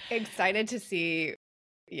 Excited to see.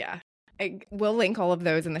 Yeah. We'll link all of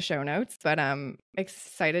those in the show notes, but I'm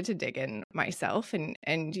excited to dig in myself.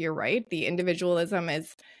 And you're right. The individualism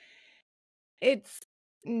it's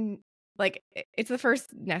the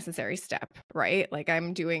first necessary step, right? Like, I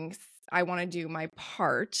want to do my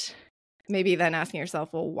part. Maybe then asking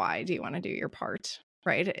yourself, well, why do you want to do your part,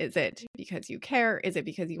 right? Is it because you care? Is it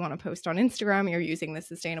because you want to post on Instagram? You're using the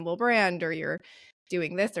sustainable brand, or you're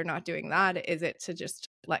doing this or not doing that? Is it to just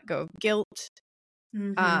let go of guilt?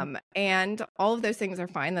 And all of those things are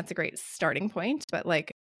fine. That's a great starting point. But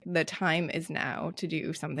like, the time is now to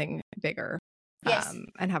do something bigger,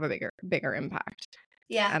 and have a bigger impact.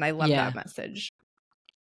 Yeah. And I love that message.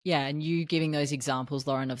 Yeah. And you giving those examples,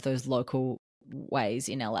 Lauren, of those local ways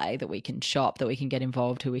in LA that we can shop, that we can get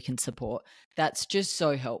involved, who we can support. That's just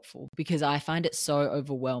so helpful, because I find it so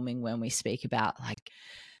overwhelming when we speak about like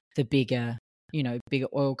the bigger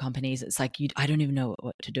oil companies. It's like, I don't even know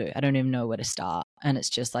what to do. I don't even know where to start. And it's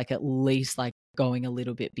just like, at least like going a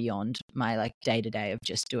little bit beyond my like day-to-day of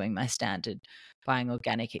just doing my standard buying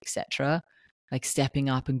organic, etc. Like stepping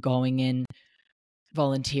up and going in,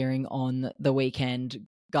 volunteering on the weekend,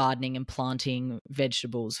 gardening and planting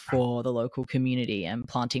vegetables for the local community and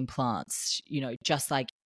planting plants, just like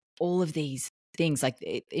all of these things. Like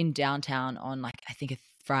in downtown on like, I think a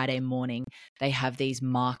Friday morning, they have these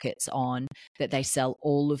markets on that they sell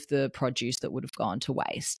all of the produce that would have gone to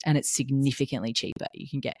waste, and it's significantly cheaper. You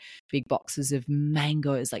can get big boxes of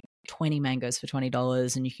mangoes, like 20 mangoes for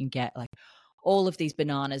 $20, and you can get like all of these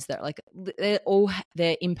bananas that are like,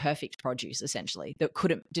 they're imperfect produce essentially that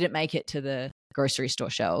didn't make it to the grocery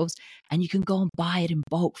store shelves, and you can go and buy it in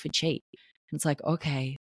bulk for cheap. And it's like,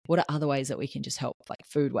 okay, what are other ways that we can just help like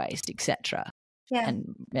food waste, etc.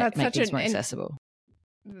 And make things more accessible.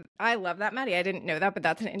 I love that, Maddie. I didn't know that, but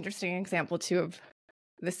that's an interesting example too of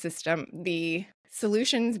the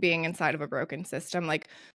solutions being inside of a broken system, like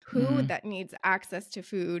who that needs access to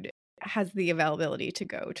food has the availability to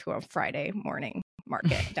go to a Friday morning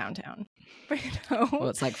market downtown. Well,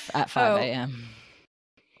 it's like at 5 a.m.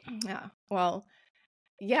 Yeah. Well,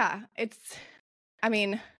 yeah, I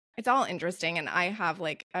mean, it's all interesting. And I have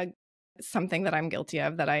like something that I'm guilty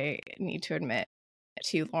of that I need to admit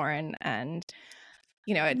to Lauren. And,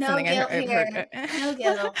 you know, it's No something guilt I've here. heard. No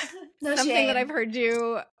guilt. No something shame. that I've heard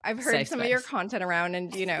I've heard Safe some of your space. content around,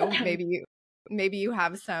 and, you know, maybe you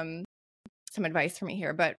have some advice for me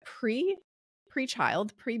here. But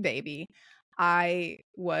pre-child, pre-baby, I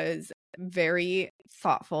was very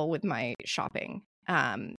thoughtful with my shopping.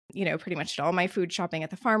 You know, pretty much did all my food shopping at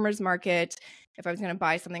the farmer's market. If I was going to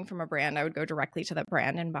buy something from a brand, I would go directly to that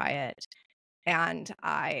brand and buy it. And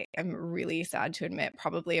I am really sad to admit,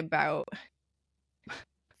 probably about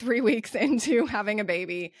 3 weeks into having a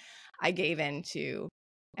baby, I gave in to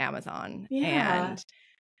Amazon. Yeah. And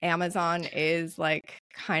Amazon is like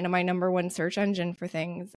kind of my number one search engine for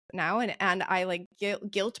things now. And I like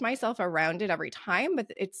guilt myself around it every time, but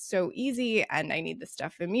it's so easy and I need the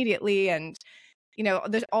stuff immediately. And, you know,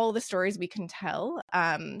 there's all the stories we can tell.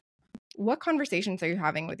 What conversations are you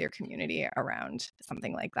having with your community around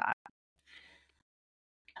something like that?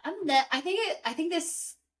 I think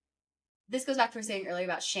this goes back to what we were saying earlier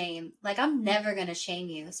about shame. Like, I'm never gonna shame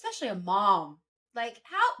you, especially a mom. Like,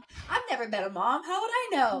 I've never been a mom. How would I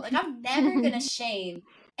know? Like, I'm never gonna shame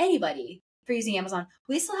anybody for using Amazon.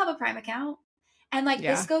 We still have a Prime account. And like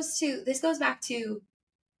Yeah. this goes back to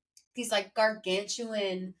these like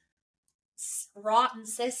gargantuan rotten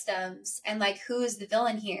systems and like who is the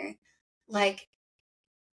villain here? Like,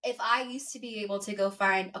 if I used to be able to go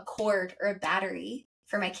find a cord or a battery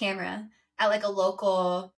for my camera at like a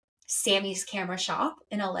local Sammy's camera shop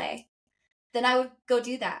in LA, then I would go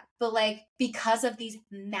do that. But like, because of these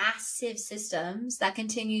massive systems that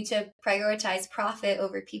continue to prioritize profit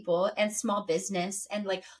over people and small business and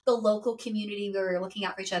like the local community where we're looking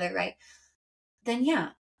out for each other, right? Then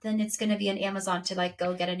then it's going to be an Amazon to like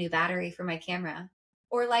go get a new battery for my camera.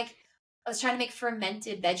 Or like, I was trying to make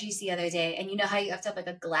fermented veggies the other day, and you know how you have to have like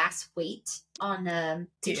a glass weight on to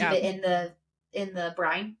keep it in the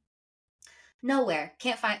brine. Nowhere,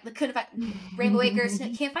 couldn't find Rainbow Acres,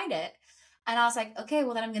 can't find it. And I was like, okay,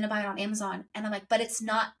 well then I'm gonna buy it on Amazon. And I'm like, but it's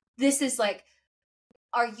not. This is like,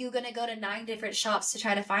 are you gonna go to 9 different shops to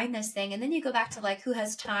try to find this thing? And then you go back to like, who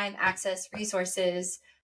has time, access, resources,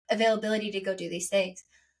 availability to go do these things,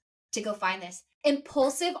 to go find this.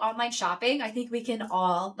 Impulsive online shopping, I think we can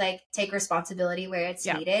all like take responsibility where it's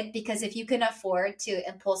needed, because if you can afford to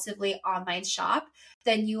impulsively online shop,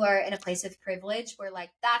 then you are in a place of privilege where like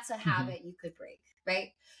that's a habit you could break,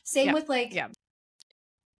 right? Same with like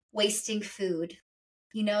wasting food.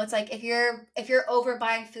 You know, it's like if you're over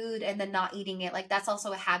buying food and then not eating it, like that's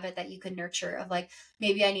also a habit that you could nurture of like,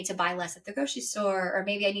 maybe I need to buy less at the grocery store, or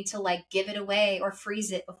maybe I need to like give it away or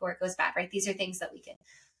freeze it before it goes bad, right? These are things that we can.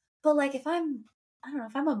 But like, if I'm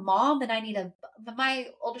a mom, then I need but my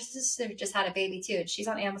older sister just had a baby too, and she's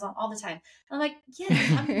on Amazon all the time. And I'm like,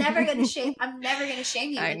 yeah, I'm never going to shame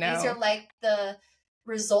you. I know. These are like the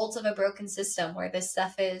results of a broken system where this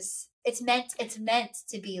stuff it's meant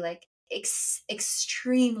to be like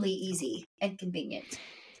extremely easy and convenient.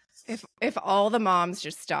 If all the moms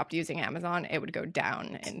just stopped using Amazon, it would go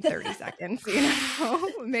down in 30 seconds. You know,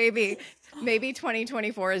 maybe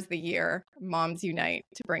 2024 is the year moms unite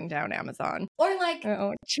to bring down Amazon, or like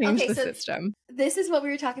change the system. This is what we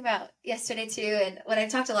were talking about yesterday too, and when I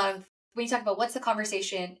talked when you talk about what's the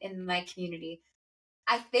conversation in my community,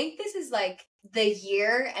 I think this is like the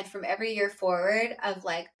year, and from every year forward, of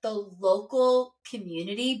like the local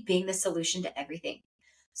community being the solution to everything.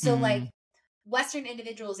 So like, Western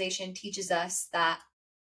individualization teaches us that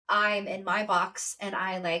I'm in my box and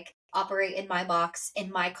I like operate in my box,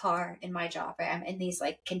 in my car, in my job, right? I'm in these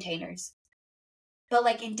like containers. But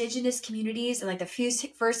like indigenous communities and like the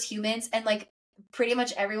first humans and like pretty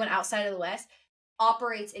much everyone outside of the West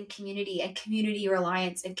operates in community and community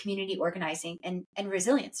reliance and community organizing and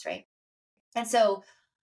resilience, right? And so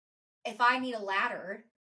if I need a ladder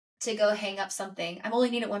to go hang up something, I'm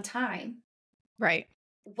only need it one time. Right.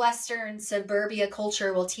 Western suburbia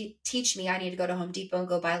culture will teach me I need to go to Home Depot and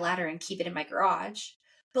go buy a ladder and keep it in my garage.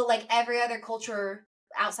 But like every other culture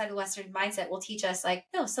outside of Western mindset will teach us like,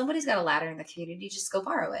 no, somebody's got a ladder in the community, just go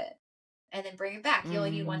borrow it and then bring it back. You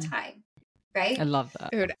only need one time, right? I love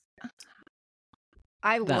that. Dude,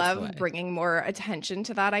 I love bringing more attention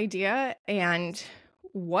to that idea. And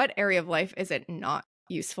what area of life is it not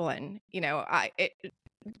useful in? You know,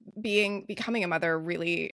 becoming a mother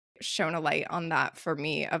really shone a light on that for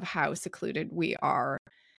me, of how secluded we are,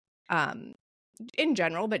 in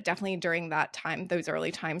general, but definitely during that time, those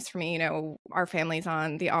early times for me, our family's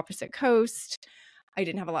on the opposite coast. I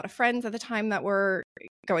didn't have a lot of friends at the time that were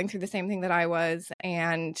going through the same thing that I was.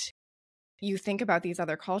 And you think about these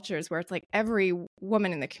other cultures where it's like every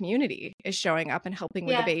woman in the community is showing up and helping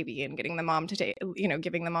with the baby and getting the mom to take,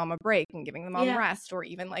 giving the mom a break and giving the mom rest, or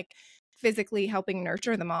even like physically helping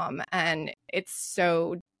nurture the mom. And it's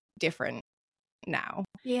so different now.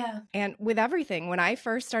 Yeah. And with everything, when I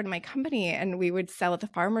first started my company and we would sell at the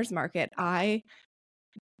farmer's market,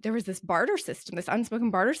 there was this barter system, this unspoken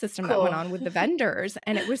barter system that went on with the vendors.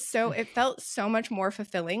 And it felt so much more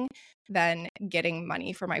fulfilling than getting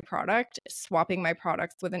money for my product, swapping my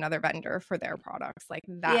products with another vendor for their products. Like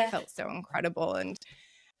that felt so incredible.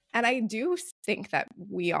 And I do think that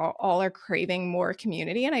we all are craving more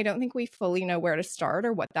community. And I don't think we fully know where to start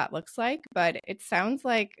or what that looks like. But it sounds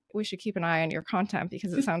like we should keep an eye on your content,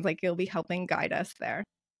 because it sounds like you'll be helping guide us there.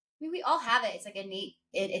 I mean, we all have it. It's like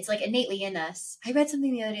it's like innately in us. I read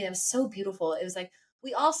something the other day that was so beautiful. It was like,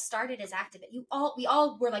 we all started as activists. We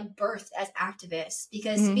all were like birthed as activists,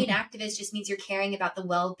 because to be an activist just means you're caring about the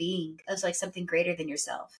well-being of like something greater than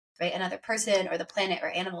yourself, right? Another person or the planet or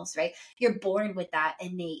animals, right? You're born with that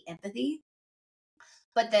innate empathy.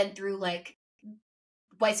 But then through like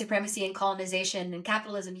white supremacy and colonization and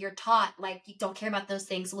capitalism, you're taught like, you don't care about those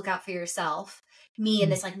things. Look out for yourself. Me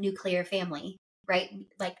and this like nuclear family. Right?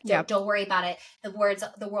 Like, don't worry about it. The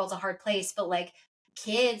world's a hard place, but like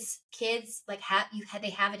kids like they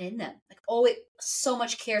have it in them. Like, so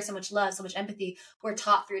much care, so much love, so much empathy. We're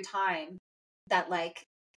taught through time that like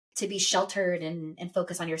to be sheltered and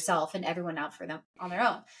focus on yourself and everyone out for them on their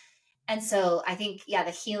own. And so I think,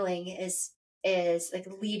 the healing is like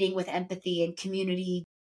leading with empathy and community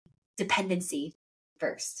dependency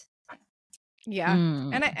first. Yeah.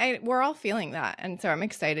 And we're all feeling that. And so I'm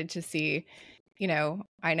excited to see,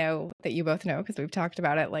 I know that you both know, because we've talked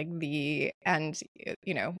about it, like by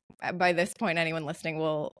this point, anyone listening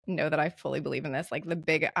will know that I fully believe in this. Like the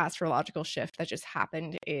big astrological shift that just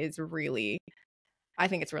happened is really, I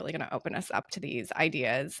think it's really going to open us up to these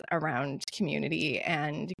ideas around community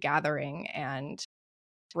and gathering and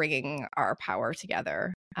bringing our power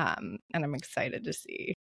together. And I'm excited to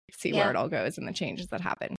see where it all goes and the changes that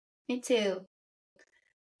happen. Me too.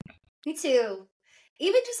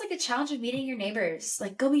 Even just like a challenge of meeting your neighbors,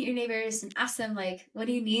 like go meet your neighbors and ask them like, what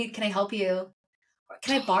do you need? Can I help you? Or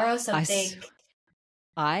can I borrow something?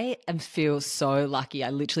 I feel so lucky. I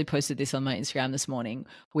literally posted this on my Instagram this morning.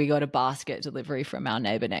 We got a basket delivery from our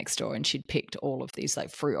neighbor next door, and she'd picked all of these like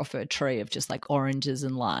fruit off her tree of just like oranges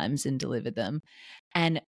and limes and delivered them.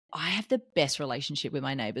 And I have the best relationship with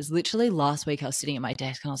my neighbors. Literally last week I was sitting at my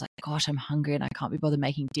desk and I was like, gosh, I'm hungry and I can't be bothered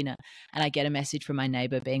making dinner. And I get a message from my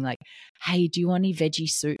neighbor being like, hey, do you want any veggie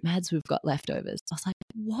soup, Mads? We've got leftovers. I was like,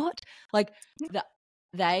 what? Like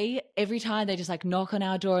every time they just like knock on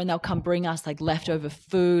our door and they'll come bring us like leftover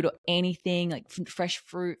food or anything, like fresh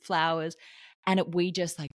fruit, flowers. And we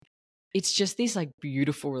just like, it's just this like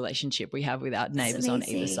beautiful relationship we have with our neighbors on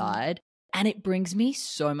either side. And it brings me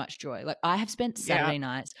so much joy. Like I have spent Saturday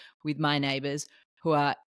nights with my neighbors who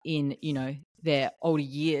are in, their older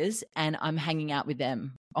years, and I'm hanging out with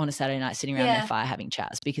them on a Saturday night, sitting around their fire having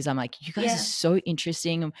chats, because I'm like, you guys are so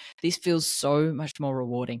interesting. This feels so much more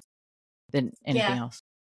rewarding than anything else.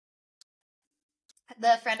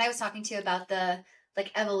 The friend I was talking to about the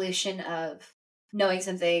like evolution of knowing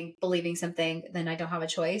something, believing something, then I don't have a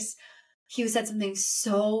choice. He said something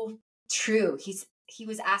so true. He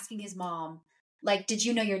was asking his mom, like, did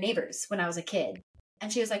you know your neighbors when I was a kid?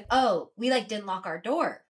 And she was like, oh, we like didn't lock our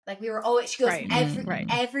door. Like we were always, she goes,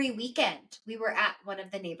 every weekend we were at one of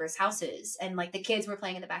the neighbors' houses, and like the kids were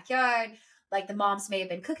playing in the backyard. Like the moms may have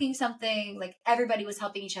been cooking something. Like everybody was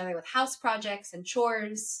helping each other with house projects and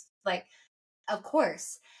chores. Like, of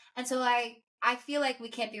course. And so I feel like we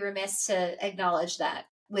can't be remiss to acknowledge that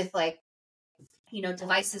with like,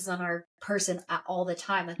 devices on our person all the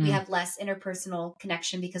time. Like we have less interpersonal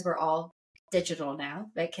connection because we're all digital now,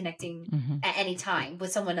 right? Connecting at any time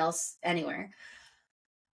with someone else anywhere.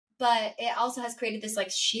 But it also has created this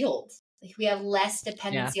like shield. Like we have less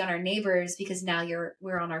dependency on our neighbors because now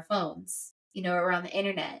we're on our phones, or on the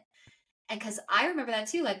internet. And cause I remember that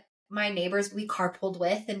too. Like my neighbors, we carpooled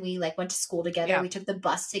with, and we like went to school together. Yeah. We took the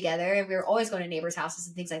bus together, and we were always going to neighbors' houses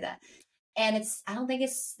and things like that. And I don't think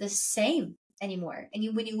it's the same anymore.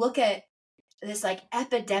 And when you look at this like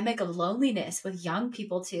epidemic of loneliness with young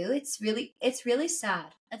people too, it's really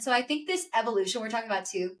sad. And so I think this evolution we're talking about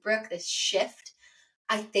too, Brooke, this shift,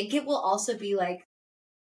 I think it will also be like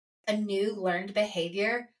a new learned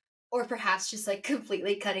behavior, or perhaps just like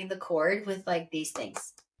completely cutting the cord with like these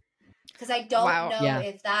things. Because I don't know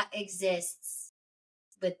if that exists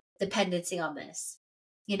dependency on this,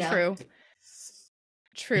 you know? True.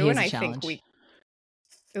 Here's And a I challenge. think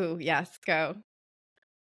ooh, yes, go.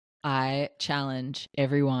 I challenge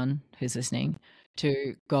everyone who's listening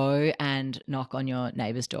to go and knock on your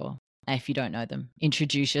neighbor's door. If you don't know them,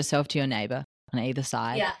 introduce yourself to your neighbor on either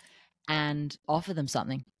side Yeah. and offer them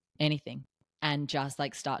something, anything, and just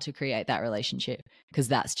like start to create that relationship, because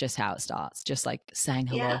that's just how it starts. Just like saying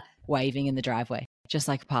hello, Yeah. waving in the driveway, just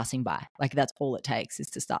like passing by. Like that's all it takes is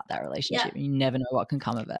to start that relationship. Yeah. You never know what can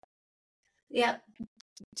come of it. Yeah.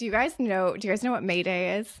 Do you guys know what May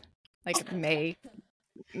Day is? Like May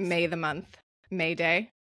the month, May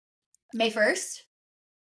Day. May 1st?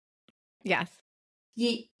 Yes.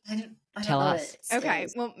 I don't Tell know us. what it Okay.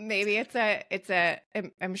 is. Well, maybe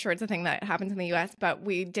I'm sure it's a thing that happens in the US, but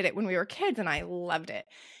we did it when we were kids and I loved it.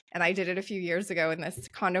 And I did it a few years ago in this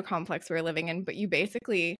condo complex we were living in, but you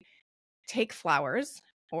basically take flowers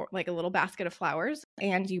or like a little basket of flowers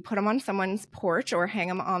and you put them on someone's porch or hang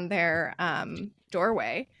them on their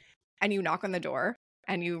doorway and you knock on the door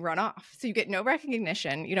and you run off. So you get no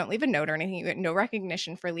recognition. You don't leave a note or anything. You get no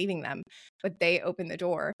recognition for leaving them, but they open the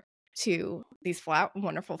door to these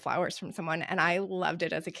wonderful flowers from someone. And I loved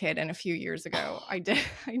it as a kid. And a few years ago, I did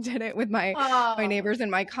it with my neighbors in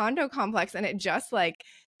my condo complex. And it just like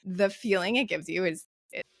the feeling it gives you is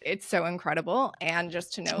it's so incredible. And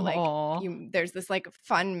just to know like there's this like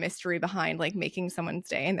fun mystery behind like making someone's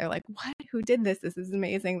day. And they're like, what? Who did this? This is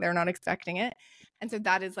amazing. They're not expecting it. And so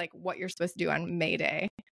that is like what you're supposed to do on May Day,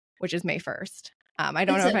 which is May 1st. I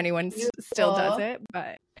don't know if anyone still does it,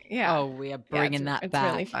 but yeah. Oh, we are bringing that back.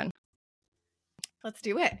 It's really fun. Let's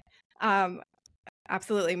do it.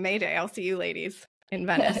 Absolutely. May Day. I'll see you ladies in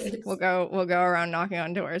Venice. Yes. We'll go around knocking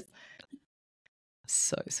on doors.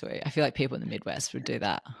 So sweet. I feel like people in the Midwest would do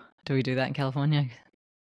that. Do we do that in California?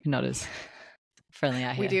 Not as friendly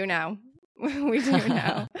out here. We do now. We do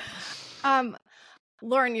now.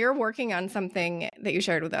 Lauren, you're working on something that you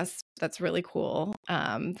shared with us that's really cool,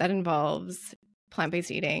 that involves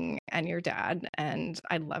plant-based eating and your dad. And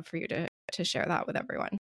I'd love for you to share that with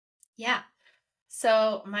everyone. Yeah.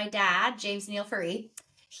 So my dad, James Neil Furry,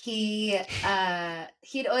 he'd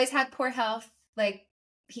always had poor health. Like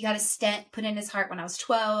he got a stent put in his heart when I was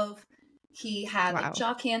 12. He had like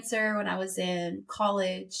jaw cancer when I was in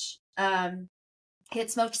college. He had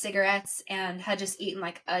smoked cigarettes and had just eaten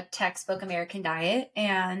like a textbook American diet.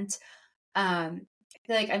 And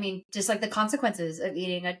just like the consequences of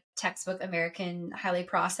eating a textbook American, highly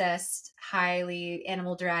processed, highly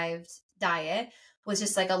animal derived diet was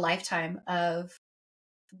just like a lifetime of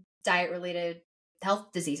diet related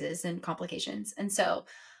health diseases and complications. And so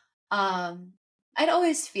I'd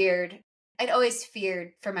always feared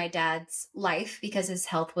for my dad's life because his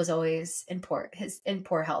health was always in poor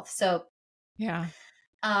health. So yeah.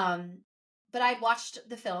 But I'd watched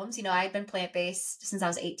the films, I'd been plant-based since I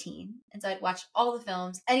was 18. And so I'd watch all the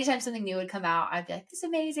films. Anytime something new would come out, I'd be like, this is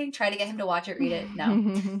amazing. Try to get him to watch it, read it. No.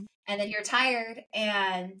 And then he retired.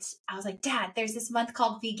 And I was like, Dad, there's this month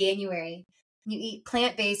called Veganuary. You eat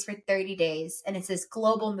plant-based for 30 days. And it's this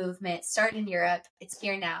global movement started in Europe. It's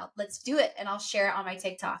here now. Let's do it. And I'll share it on my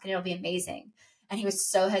TikTok and it'll be amazing. And he was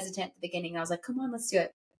so hesitant at the beginning. And I was like, come on, let's do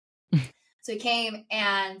it. So he came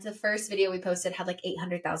and the first video we posted had like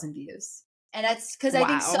 800,000 views. And that's because I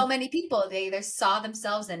think so many people, they either saw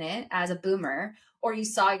themselves in it as a boomer or you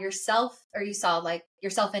saw yourself in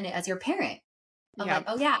it as your parent. I'm like,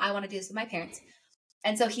 oh yeah, I want to do this with my parents.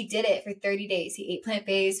 And so he did it for 30 days. He ate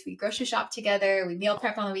plant-based. We grocery shop together. We meal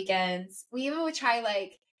prep on the weekends. We even would try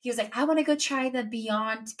he was like, I want to go try the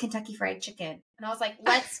Beyond Kentucky Fried Chicken. And I was like,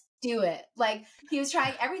 let's do it. Like he was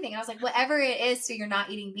trying everything. And I was like, whatever it is, so you're not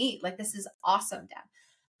eating meat. Like, this is awesome, Dad.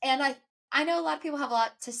 And I know a lot of people have a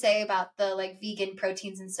lot to say about the like vegan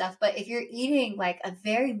proteins and stuff, but if you're eating like a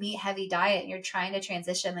very meat heavy diet and you're trying to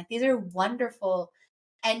transition, like these are wonderful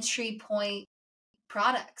entry point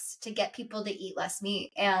products to get people to eat less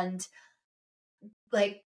meat. And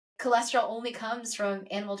like cholesterol only comes from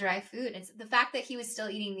animal derived food. And the fact that he was still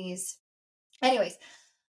eating these. Anyways,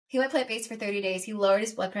 he went plant-based for 30 days. He lowered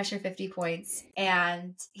his blood pressure 50 points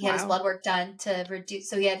and he had his blood work done to reduce.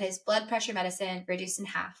 So he had his blood pressure medicine reduced in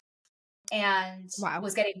half and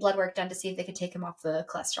was getting blood work done to see if they could take him off the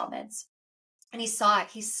cholesterol meds. And he saw it.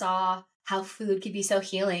 He saw how food could be so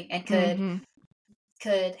healing and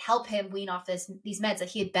could help him wean off these meds that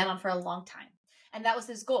he had been on for a long time. And that was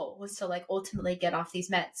his goal, was to like ultimately get off these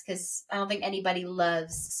meds. Because I don't think anybody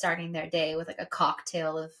loves starting their day with like a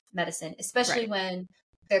cocktail of medicine, especially when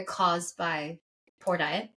they're caused by poor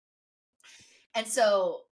diet. And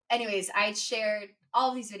so anyways, I shared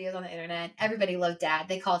all these videos on the internet. Everybody loved Dad.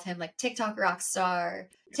 They called him like TikTok rock star,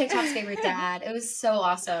 TikTok's favorite dad. It was so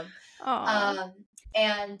awesome.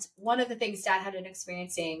 And one of the things Dad had been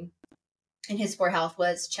experiencing in his poor health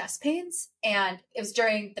was chest pains. And it was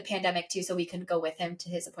during the pandemic too, so we couldn't go with him to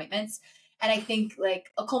his appointments. And I think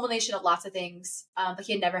like a culmination of lots of things, but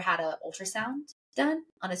he had never had an ultrasound done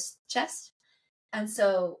on his chest. And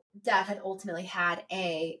so Dad had ultimately had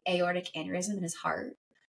a aortic aneurysm in his heart,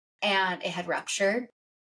 and it had ruptured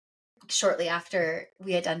shortly after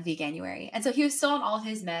we had done Veganuary. And so he was still on all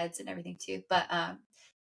his meds and everything too. But, and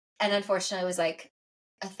unfortunately it was like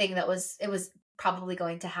a thing that it was probably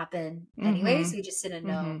going to happen anyways. We just didn't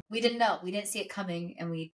know. We didn't know. We didn't see it coming, and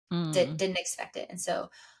we didn't expect it. And so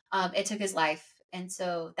it took his life. And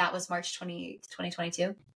so that was March 28th,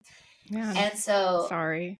 2022. Yeah. And so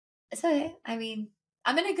sorry. It's okay. I mean,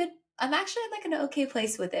 I'm actually like in an okay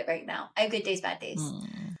place with it right now. I have good days, bad days.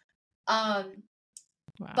 Wow.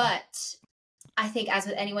 But I think as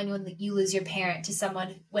with anyone, when you lose your parent to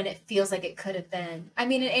someone when it feels like it could have been, I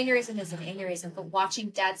mean, an aneurysm is an aneurysm, but watching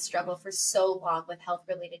Dad struggle for so long with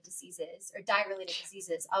health-related diseases or diet-related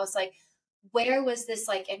diseases, I was like, where was this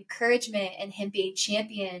like encouragement and him being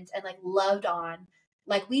championed and like loved on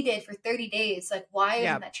like we did for 30 days? Like, why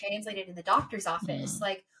isn't that translated in the doctor's office?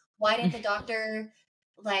 Like, why didn't the doctor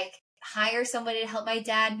like hire somebody to help my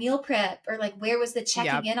dad meal prep? Or like, where was the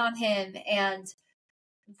checking in on him? And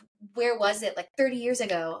where was it like 30 years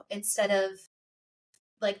ago instead of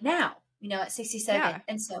like now, you know, at 67? Yeah.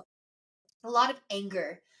 And so a lot of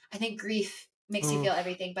anger. I think grief makes you feel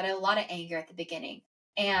everything, but a lot of anger at the beginning.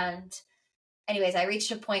 And anyways, I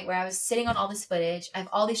reached a point where I was sitting on all this footage. I have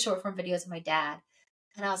all these short form videos of my dad.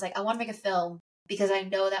 And I was like, I want to make a film because I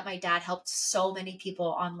know that my dad helped so many people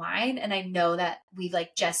online. And I know that we've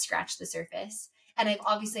like just scratched the surface. And I have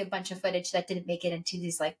obviously a bunch of footage that didn't make it into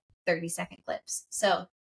these like 30-second clips. So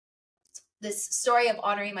this story of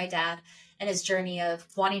honoring my dad and his journey of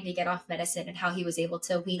wanting to get off medicine and how he was able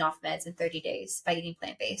to wean off meds in 30 days by eating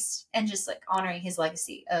plant-based, and just like honoring his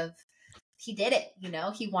legacy of he did it, you know,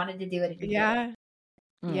 he wanted to do it. And he did it.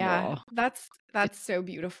 Yeah. That's so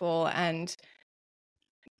beautiful. And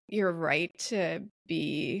you're right to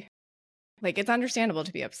be like, it's understandable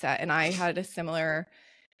to be upset. And I had a similar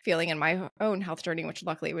feeling in my own health journey, which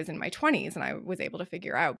luckily was in my 20s and I was able to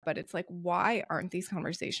figure out. But it's like, why aren't these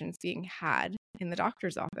conversations being had in the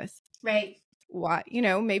doctor's office? Right. Why, you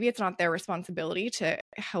know, maybe it's not their responsibility to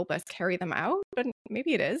help us carry them out, but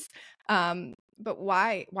maybe it is. But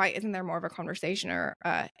why isn't there more of a conversation or,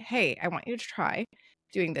 hey, I want you to try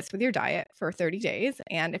doing this with your diet for 30 days.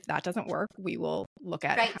 And if that doesn't work, we will look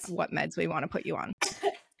at what meds we want to put you on.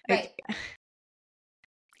 Right.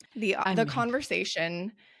 The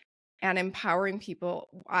conversation and empowering people.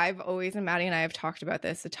 I've always, and Maddie and I have talked about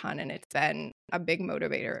this a ton, and it's been a big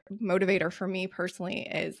motivator for me personally,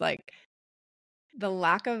 is like the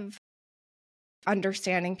lack of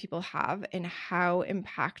understanding people have in how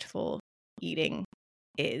impactful eating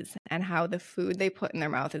is and how the food they put in their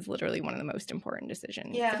mouth is literally one of the most important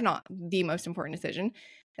decisions, if not the most important decision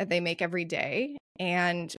that they make every day.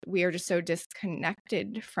 And we are just so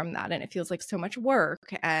disconnected from that. And it feels like so much work.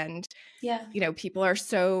 And, you know, people are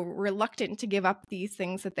so reluctant to give up these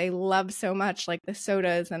things that they love so much, like the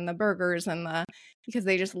sodas and the burgers and because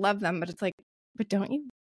they just love them. But it's like, but don't you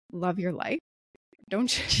love your life?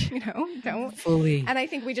 Don't you know, don't fully. And I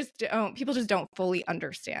think people just don't fully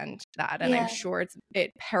understand that. And I'm sure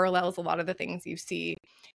it parallels a lot of the things you see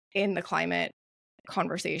in the climate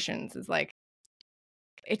conversations, is like,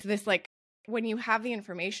 it's this, like, when you have the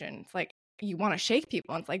information, it's like, you want to shake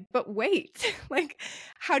people. And it's like, but wait, like,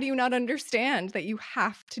 how do you not understand that you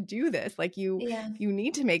have to do this? Like you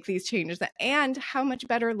need to make these changes, and how much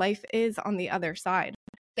better life is on the other side.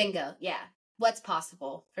 Bingo. Yeah. What's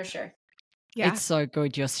possible, for sure. Yeah. It's so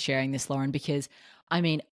good just sharing this, Lauren, because I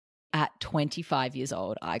mean, at 25 years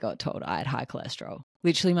old, I got told I had high cholesterol.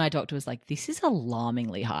 Literally, my doctor was like, this is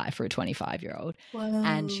alarmingly high for a 25-year-old.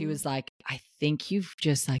 And she was like, I think you've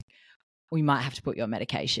just like, we might have to put you on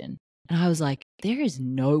medication. And I was like, there is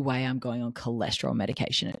no way I'm going on cholesterol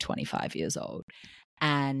medication at 25 years old.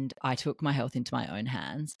 And I took my health into my own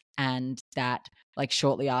hands. And that, like,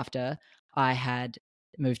 shortly after, I had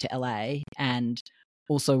moved to LA, and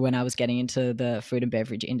also when I was getting into the food and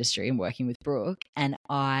beverage industry and working with Brooke, and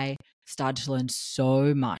I started to learn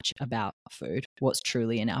so much about food, what's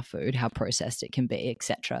truly in our food, how processed it can be,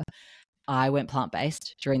 etc. I went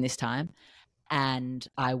plant-based during this time, and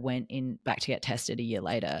I went back to get tested a year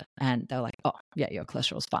later, and they were like, oh, yeah, your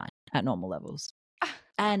cholesterol's fine at normal levels.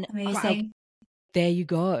 And amazing. Like, there you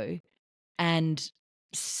go. And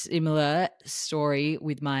similar story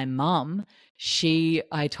with my mum.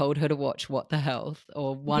 I told her to watch What the Health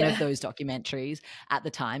or one of those documentaries at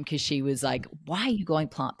the time, because she was like, why are you going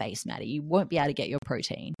plant-based, Maddie? You won't be able to get your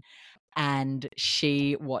protein. And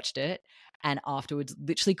she watched it and afterwards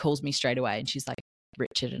literally calls me straight away and she's like,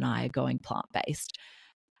 Richard and I are going plant-based.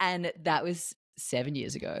 And that was 7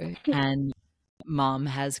 years ago. And Mum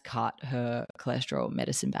has cut her cholesterol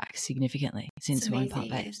medicine back significantly since going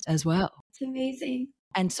plant-based as well. It's amazing.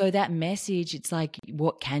 And so that message, it's like,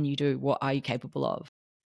 what can you do? What are you capable of?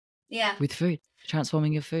 Yeah. With food,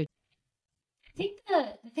 transforming your food. I think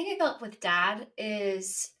the thing I felt with Dad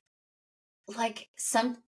is like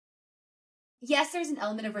yes, there's an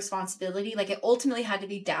element of responsibility. Like it ultimately had to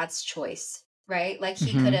be Dad's choice, right? Like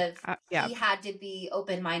he could have, he had to be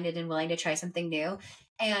open-minded and willing to try something new.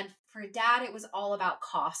 And for Dad, it was all about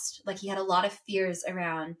cost. Like he had a lot of fears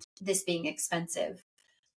around this being expensive.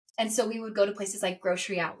 And so we would go to places like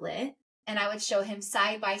Grocery Outlet and I would show him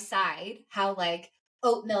side by side how like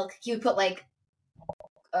oat milk, he would put like,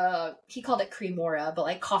 he called it Cremora, but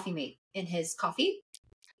like coffee mate in his coffee.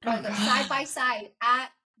 And I would go side by side at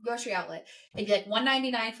Grocery Outlet. It'd be like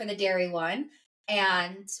 $1.99 for the dairy one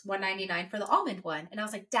and $1.99 for the almond one. And I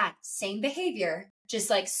was like, Dad, same behavior, just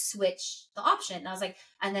like switch the option. And I was like,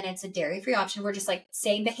 and then it's a dairy-free option. We're just like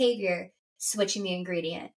same behavior, switching the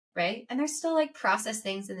ingredient, right? And there's still like processed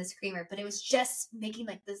things in this creamer, but it was just making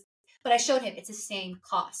like this. But I showed him it's the same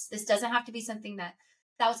cost. This doesn't have to be something that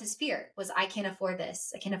was his fear, was I can't afford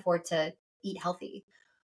this. I can't afford to eat healthy.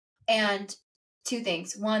 And two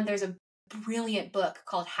things. One, there's a brilliant book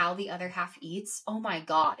called How the Other Half Eats. Oh my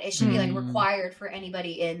God. It should be like required for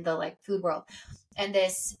anybody in the like food world. And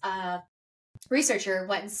this researcher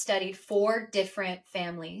went and studied 4 different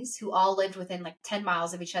families who all lived within like 10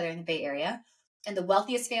 miles of each other in the Bay Area. And the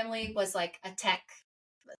wealthiest family was like a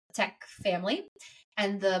tech family.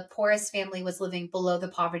 And the poorest family was living below the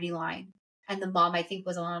poverty line. And the mom, I think,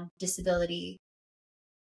 was on disability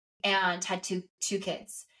and had two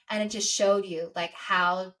kids. And it just showed you like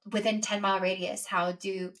how within 10-mile radius, how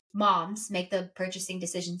do moms make the purchasing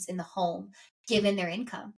decisions in the home, given their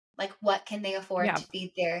income? Like what can they afford to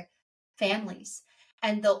feed their families?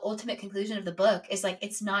 And the ultimate conclusion of the book is like,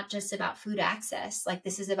 it's not just about food access. Like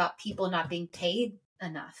this is about people not being paid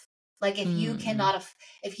enough. Like if you cannot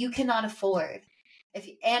afford,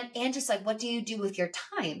 and just like, what do you do with your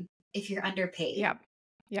time if you're underpaid?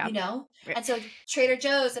 Yeah. You know? And so Trader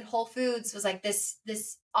Joe's and Whole Foods was like this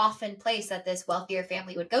often place that this wealthier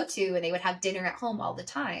family would go to, and they would have dinner at home all the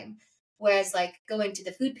time. Whereas like going to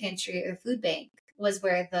the food pantry or food bank was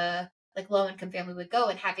where the like low income family would go,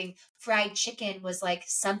 and having fried chicken was like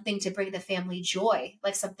something to bring the family joy,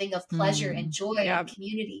 like something of pleasure and joy and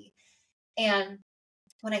community. And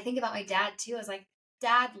when I think about my dad too, I was like,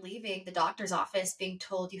 Dad leaving the doctor's office being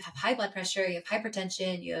told you have high blood pressure, you have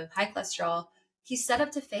hypertension, you have high cholesterol. He's set up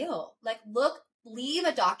to fail. Like, leave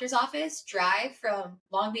a doctor's office, drive from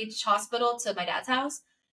Long Beach Hospital to my dad's house,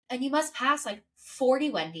 and you must pass like 40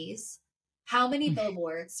 Wendy's. How many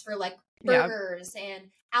billboards for like burgers and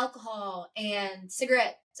alcohol and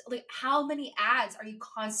cigarettes? Like, how many ads are you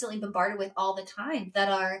constantly bombarded with all the time that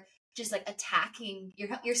are just like attacking?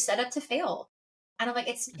 You're set up to fail. And I'm like,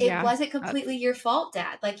 it wasn't completely your fault,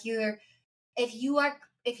 Dad. Like if you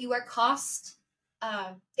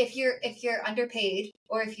underpaid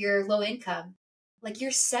or if you're low income, like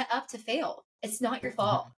you're set up to fail. It's not your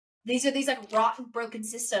fault. These are these like rotten, broken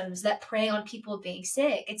systems that prey on people being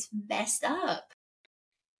sick. It's messed up.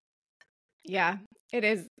 Yeah, it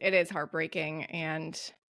is. It is heartbreaking. And,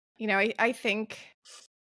 you know, I think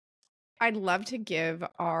I'd love to give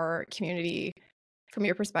our community, from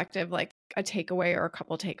your perspective, like a takeaway or a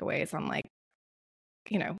couple takeaways on like,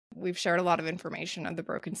 you know, we've shared a lot of information on the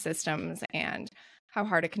broken systems and how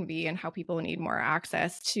hard it can be and how people need more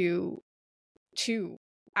access to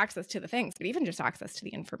access to the things, but even just access to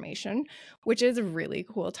the information, which is a really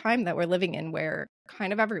cool time that we're living in, where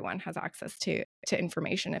kind of everyone has access to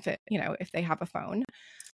information if they have a phone.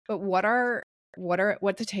 But what's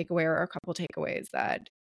a takeaway or a couple takeaways that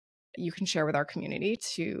you can share with our community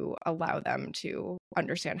to allow them to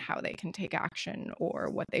understand how they can take action or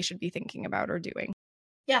what they should be thinking about or doing?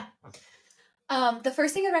 Yeah. The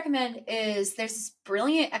first thing I recommend is there's this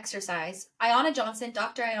brilliant exercise.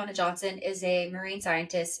 Dr. Ayanna Johnson is a marine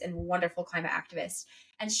scientist and wonderful climate activist.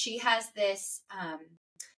 And she has this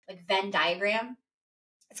like Venn diagram.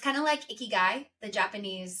 It's kind of like Ikigai, the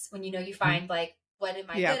Japanese, when you find like, what am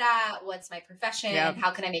I good at? What's my profession?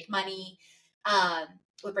 How can I make money?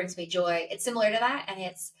 What brings me joy? It's similar to that. And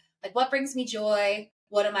it's like, what brings me joy?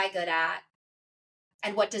 What am I good at?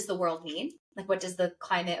 And what does the world need? Like, what does the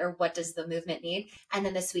climate or what does the movement need? And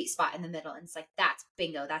then the sweet spot in the middle. And it's like, that's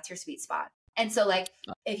bingo. That's your sweet spot. And so like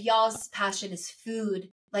if y'all's passion is food,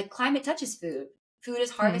 like climate touches food. Food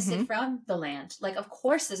is harvested from the land. Like, of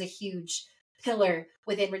course, there's a huge pillar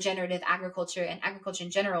within regenerative agriculture and agriculture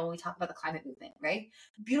in general when we talk about the climate movement, right?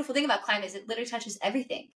 The beautiful thing about climate is it literally touches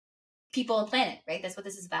everything, people and planet, right? That's what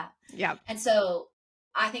this is about. Yeah. And so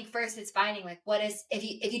I think first it's finding like what is,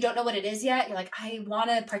 if you don't know what it is yet, you're like, I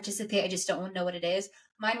want to participate, I just don't know what it is.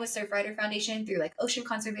 Mine was Surfrider Foundation through like ocean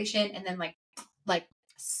conservation, and then like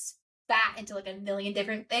spat into like a million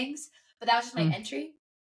different things. But that was just my entry.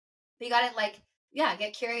 But you got to like, yeah,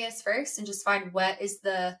 get curious first and just find what is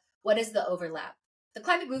the overlap. The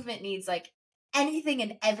climate movement needs like anything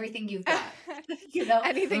and everything you've got, you know,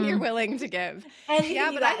 anything you're willing to give.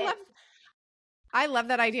 Yeah, but I love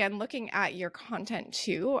that idea, and looking at your content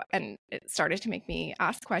too, and it started to make me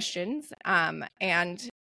ask questions. And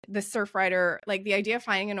the Surfrider, like the idea of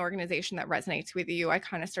finding an organization that resonates with you, I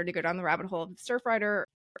kind of started to go down the rabbit hole of the Surfrider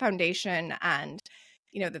Foundation, and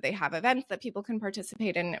that they have events that people can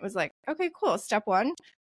participate in. It was like, okay, cool. Step one,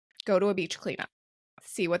 go to a beach cleanup,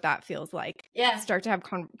 see what that feels like. Yeah. Start to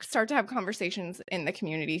have conversations in the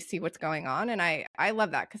community, see what's going on. And I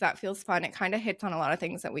love that because that feels fun. It kind of hits on a lot of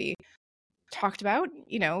things that we talked about,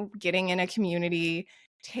 getting in a community,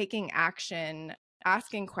 taking action,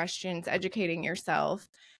 asking questions, educating yourself.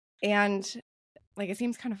 And like, it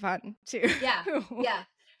seems kind of fun too. Yeah. Yeah.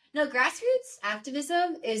 No, grassroots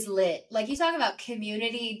activism is lit. Like you talk about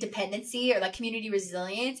community dependency or like community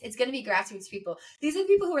resilience, it's going to be grassroots people. These are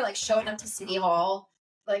people who are like showing up to city hall,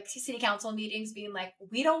 like city council meetings, being like,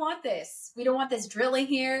 we don't want this. We don't want this drilling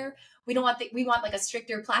here. We want like a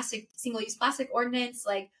stricter single-use plastic ordinance.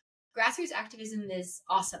 Like grassroots activism is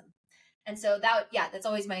awesome. And so that's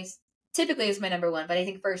always typically is my number one. But I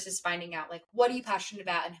think first is finding out like, what are you passionate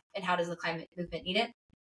about and how does the climate movement need it?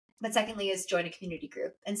 But secondly is join a community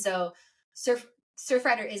group. And so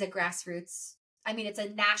Surfrider is a grassroots, it's a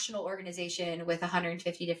national organization with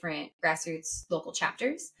 150 different grassroots local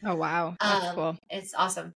chapters. Oh, wow. That's cool. It's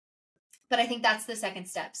awesome. But I think that's the second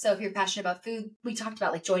step. So if you're passionate about food, we talked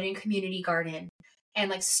about like joining a community garden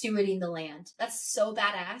and like stewarding the land. That's so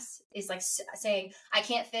badass. It's like saying, I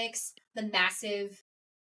can't fix the massive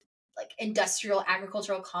like industrial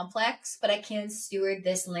agricultural complex, but I can steward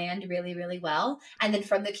this land really, really well. And then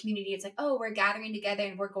from the community, it's like, oh, we're gathering together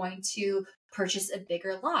and we're going to purchase a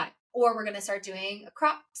bigger lot, or we're going to start doing a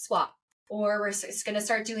crop swap, or we're going to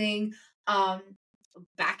start doing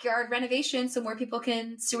backyard renovation so more people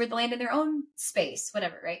can steward the land in their own space,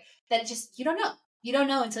 whatever, right? Then it just, you don't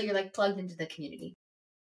know until you're like plugged into the community.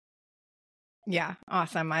 Yeah.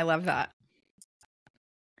 Awesome. I love that.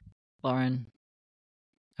 Lauren,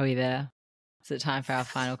 are we there? Is it time for our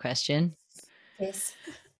final question? Yes.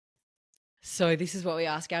 So this is what we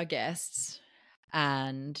ask our guests,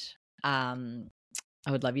 and I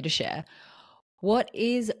would love you to share. What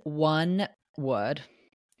is one word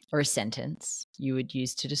or a sentence you would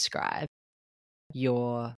use to describe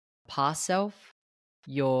your past self,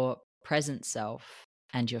 your present self,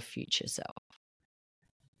 and your future self?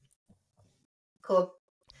 Cool.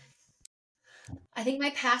 I think my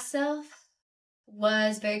past self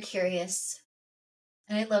was very curious,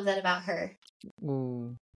 and I love that about her.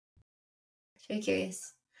 Ooh, very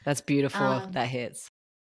curious. That's beautiful. That hits.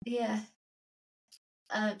 Yeah.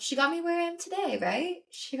 She got me where I am today, right?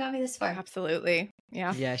 She got me this far. Absolutely.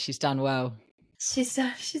 Yeah. Yeah, she's done well. She's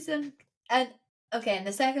done. And okay, and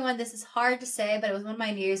the second one, this is hard to say, but it was one of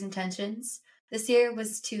my New Year's intentions. This year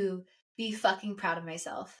was to be fucking proud of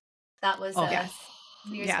myself. That was yes.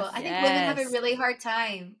 New Year's goal. I think women have a really hard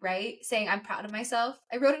time, right? Saying I'm proud of myself.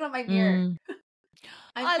 I wrote it on my mirror.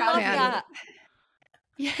 I love that.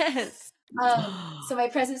 Yes. So my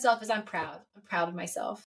present self is I'm proud. I'm proud of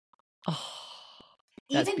myself. Oh,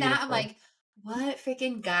 even beautiful. that, I'm like, what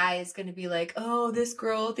freaking guy is going to be like, oh, this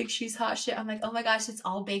girl thinks she's hot shit. I'm like, oh my gosh, it's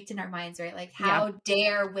all baked in our minds, right? Like, how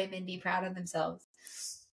dare women be proud of themselves?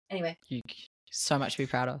 Anyway. So much to be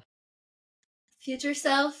proud of. Future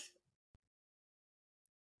self.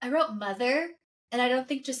 I wrote mother, and I don't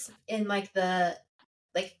think just in like the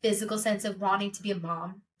physical sense of wanting to be a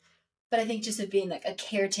mom, but I think just of being like a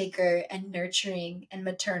caretaker and nurturing and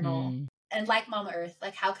maternal and like Mama Earth.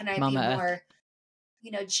 Like, how can I be more,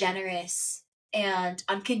 generous and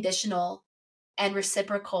unconditional and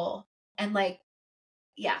reciprocal and like,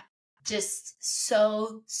 just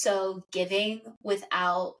so giving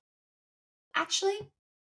without actually.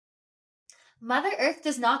 Mother Earth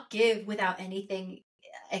does not give without anything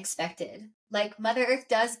expected. Like Mother Earth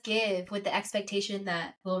does give with the expectation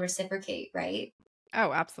that we'll reciprocate, right?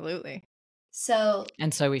 Oh, absolutely. So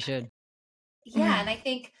we should. Yeah, and I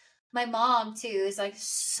think my mom too is like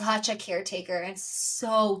such a caretaker and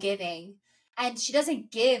so giving. And she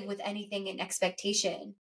doesn't give with anything in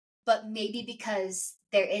expectation, but maybe because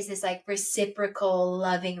there is this like reciprocal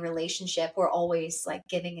loving relationship, we're always like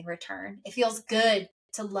giving in return. It feels good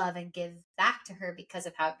to love and give back to her because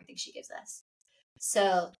of how everything she gives us.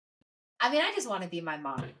 So, I mean, I just want to be my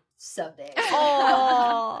mom someday.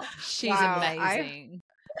 Oh, she's Wow, amazing.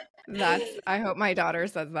 I hope my daughter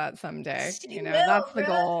says that someday. She You know, will, that's the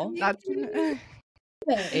bro. goal. Me That's too.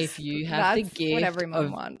 If you have the that's what every gift mom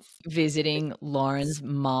of wants. visiting Lauren's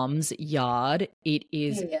mum's yard, it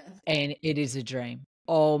is, Yeah. and it is a dream.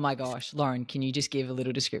 Oh my gosh, Lauren, can you just give a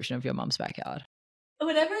little description of your mum's backyard?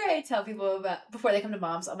 Whenever I tell people about before they come to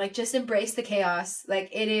mom's, I'm like, just embrace the chaos. Like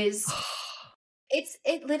it is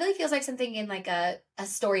it literally feels like something in like a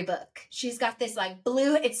storybook. She's got this like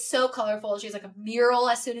blue, it's so colorful. She's like a mural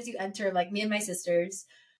as soon as you enter, like me and my sisters.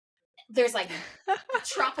 There's like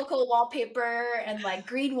tropical wallpaper and like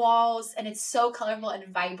green walls, and it's so colorful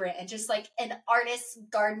and vibrant and just like an artist,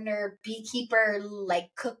 gardener, beekeeper, like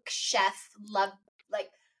cook, chef, love, like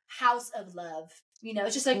house of love. You know,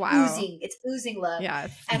 it's just like Wow. oozing. It's oozing love.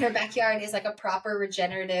 Yes. And her backyard is like a proper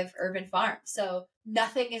regenerative urban farm. So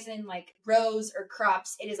nothing is in like rows or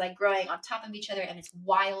crops. It is like growing on top of each other, and it's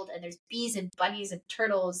wild, and there's bees and bunnies and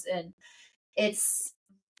turtles, and it's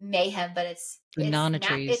mayhem, but it's Banana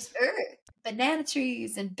trees. It's earth. Banana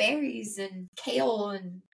trees and berries and kale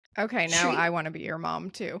and Okay, now tree. I want to be your mom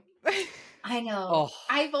too. I know. Oh,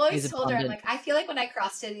 I've always it's told her, I'm abundant. like, I feel like when I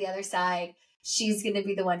cross to the other side, she's gonna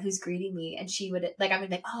be the one who's greeting me, and she would like, I'm gonna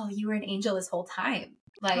be like, oh, you were an angel this whole time,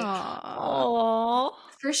 like, Oh,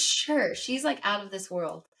 for sure. She's like out of this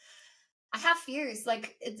world. I have fears.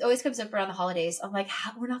 Like it always comes up around the holidays. I'm like,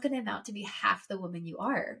 we're not going to amount to be half the woman you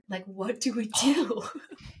are. Like, what do we do?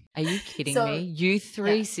 are you kidding So, me? You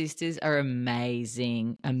three yeah. sisters are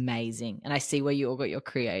amazing, amazing, and I see where you all got your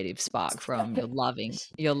creative spark from. Your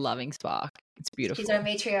loving spark. It's beautiful. She's our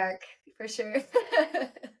matriarch for sure.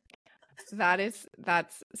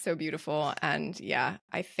 That's so beautiful. And yeah,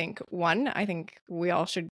 I think we all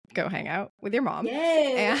should go hang out with your mom.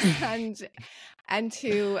 Yay! And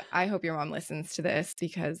two, I hope your mom listens to this,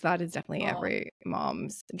 because that is definitely Aw. every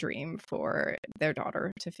mom's dream for their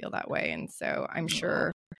daughter to feel that way. And so I'm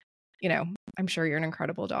sure, I'm sure you're an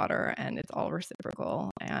incredible daughter, and it's all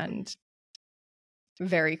reciprocal and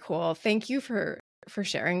very cool. Thank you for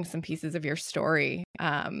sharing some pieces of your story.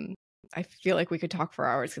 I feel like we could talk for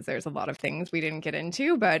hours, because there's a lot of things we didn't get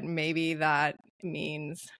into, but maybe that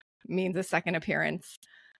means a second appearance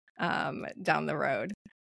down the road.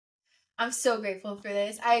 I'm so grateful for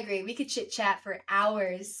this. I agree. We could chit chat for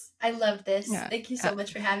hours. I love this. Yeah. Thank you so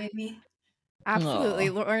much for having me. Absolutely.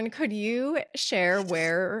 Aw. Lauren, could you share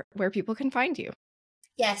where people can find you?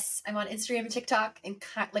 Yes, I'm on Instagram and TikTok and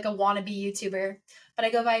like a wannabe YouTuber, but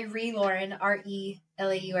I go by Relauren,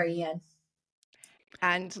 RELAUREN.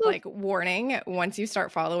 And like, warning, once you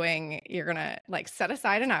start following, you're gonna like set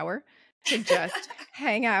aside an hour to just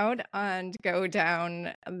hang out and go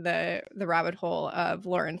down the rabbit hole of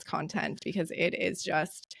Lauren's content, because it's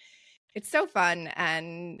so fun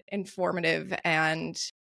and informative and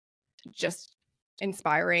just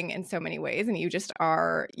inspiring in so many ways. And you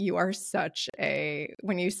are such a,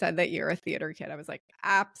 when you said that you're a theater kid, I was like,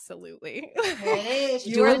 absolutely.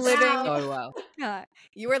 You are living so well.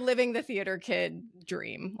 You are living the theater kid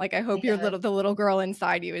dream. Like, I hope Yeah. the little girl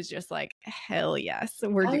inside you is just like, hell yes,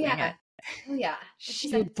 we're doing it. Oh yeah.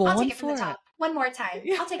 She's I'll born take it from for the top. it. One more time.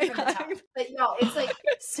 I'll take it from the top. But y'all, it's like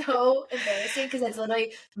so embarrassing, because it's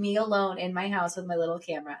literally me alone in my house with my little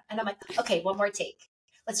camera. And I'm like, okay, one more take.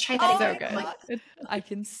 Let's try that So again. good. I'm like, I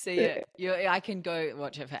can see it. I can go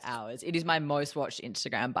watch it for hours. It is my most watched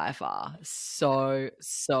Instagram by far. So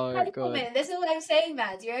hype good. woman. This is what I'm saying,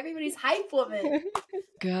 Mads. You're everybody's hype woman.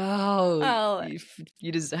 Girl, Well,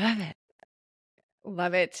 you deserve it.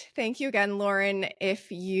 love it. Thank you again, Lauren.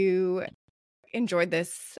 If you enjoyed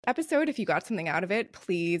this episode, if you got something out of it,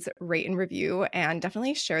 please rate and review, and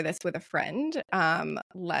definitely share this with a friend.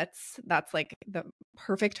 That's like the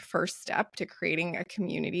perfect first step to creating a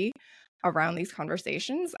community around these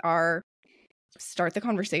conversations. Start the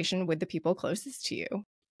conversation with the people closest to you.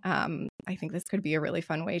 I think this could be a really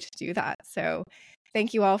fun way to do that. So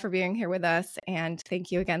thank you all for being here with us, and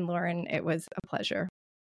thank you again, Lauren. It was a pleasure.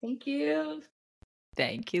 Thank you.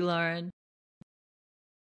 Thank you, Lauren.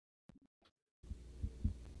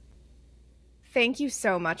 Thank you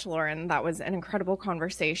so much, Lauren. That was an incredible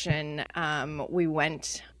conversation. We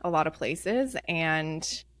went a lot of places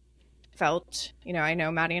and felt, I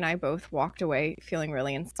know Maddie and I both walked away feeling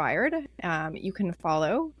really inspired. You can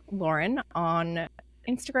follow Lauren on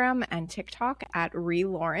Instagram and TikTok at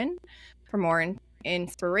Relauren for more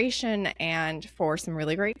inspiration and for some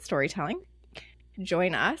really great storytelling.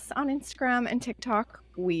 join us on Instagram and TikTok.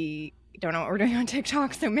 We don't know what we're doing on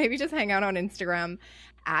TikTok, so maybe just hang out on Instagram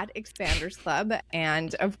at Expanders Club.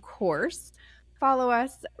 And of course, follow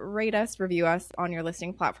us, rate us, review us on your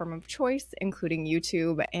listening platform of choice, including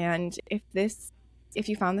YouTube. And if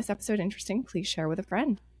you found this episode interesting, please share with a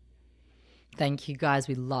friend. Thank you, guys.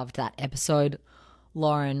 We loved that episode.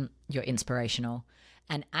 Lauren, you're inspirational.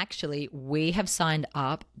 And actually, we have signed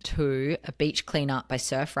up to a beach cleanup by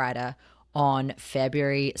Surfrider on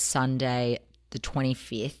February Sunday, the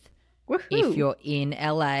 25th. Woohoo. If you're in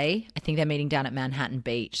LA, I think they're meeting down at Manhattan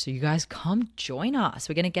Beach. So you guys come join us.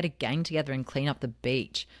 We're going to get a gang together and clean up the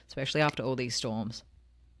beach, especially after all these storms.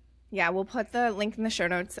 Yeah, we'll put the link in the show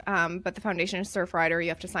notes, but the foundation is Surfrider. You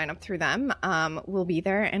have to sign up through them. We'll be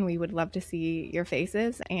there, and we would love to see your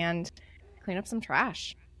faces and clean up some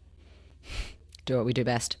trash. Do what we do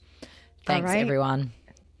best. Thanks, right. everyone.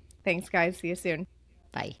 Thanks, guys. See you soon.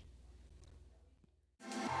 Bye.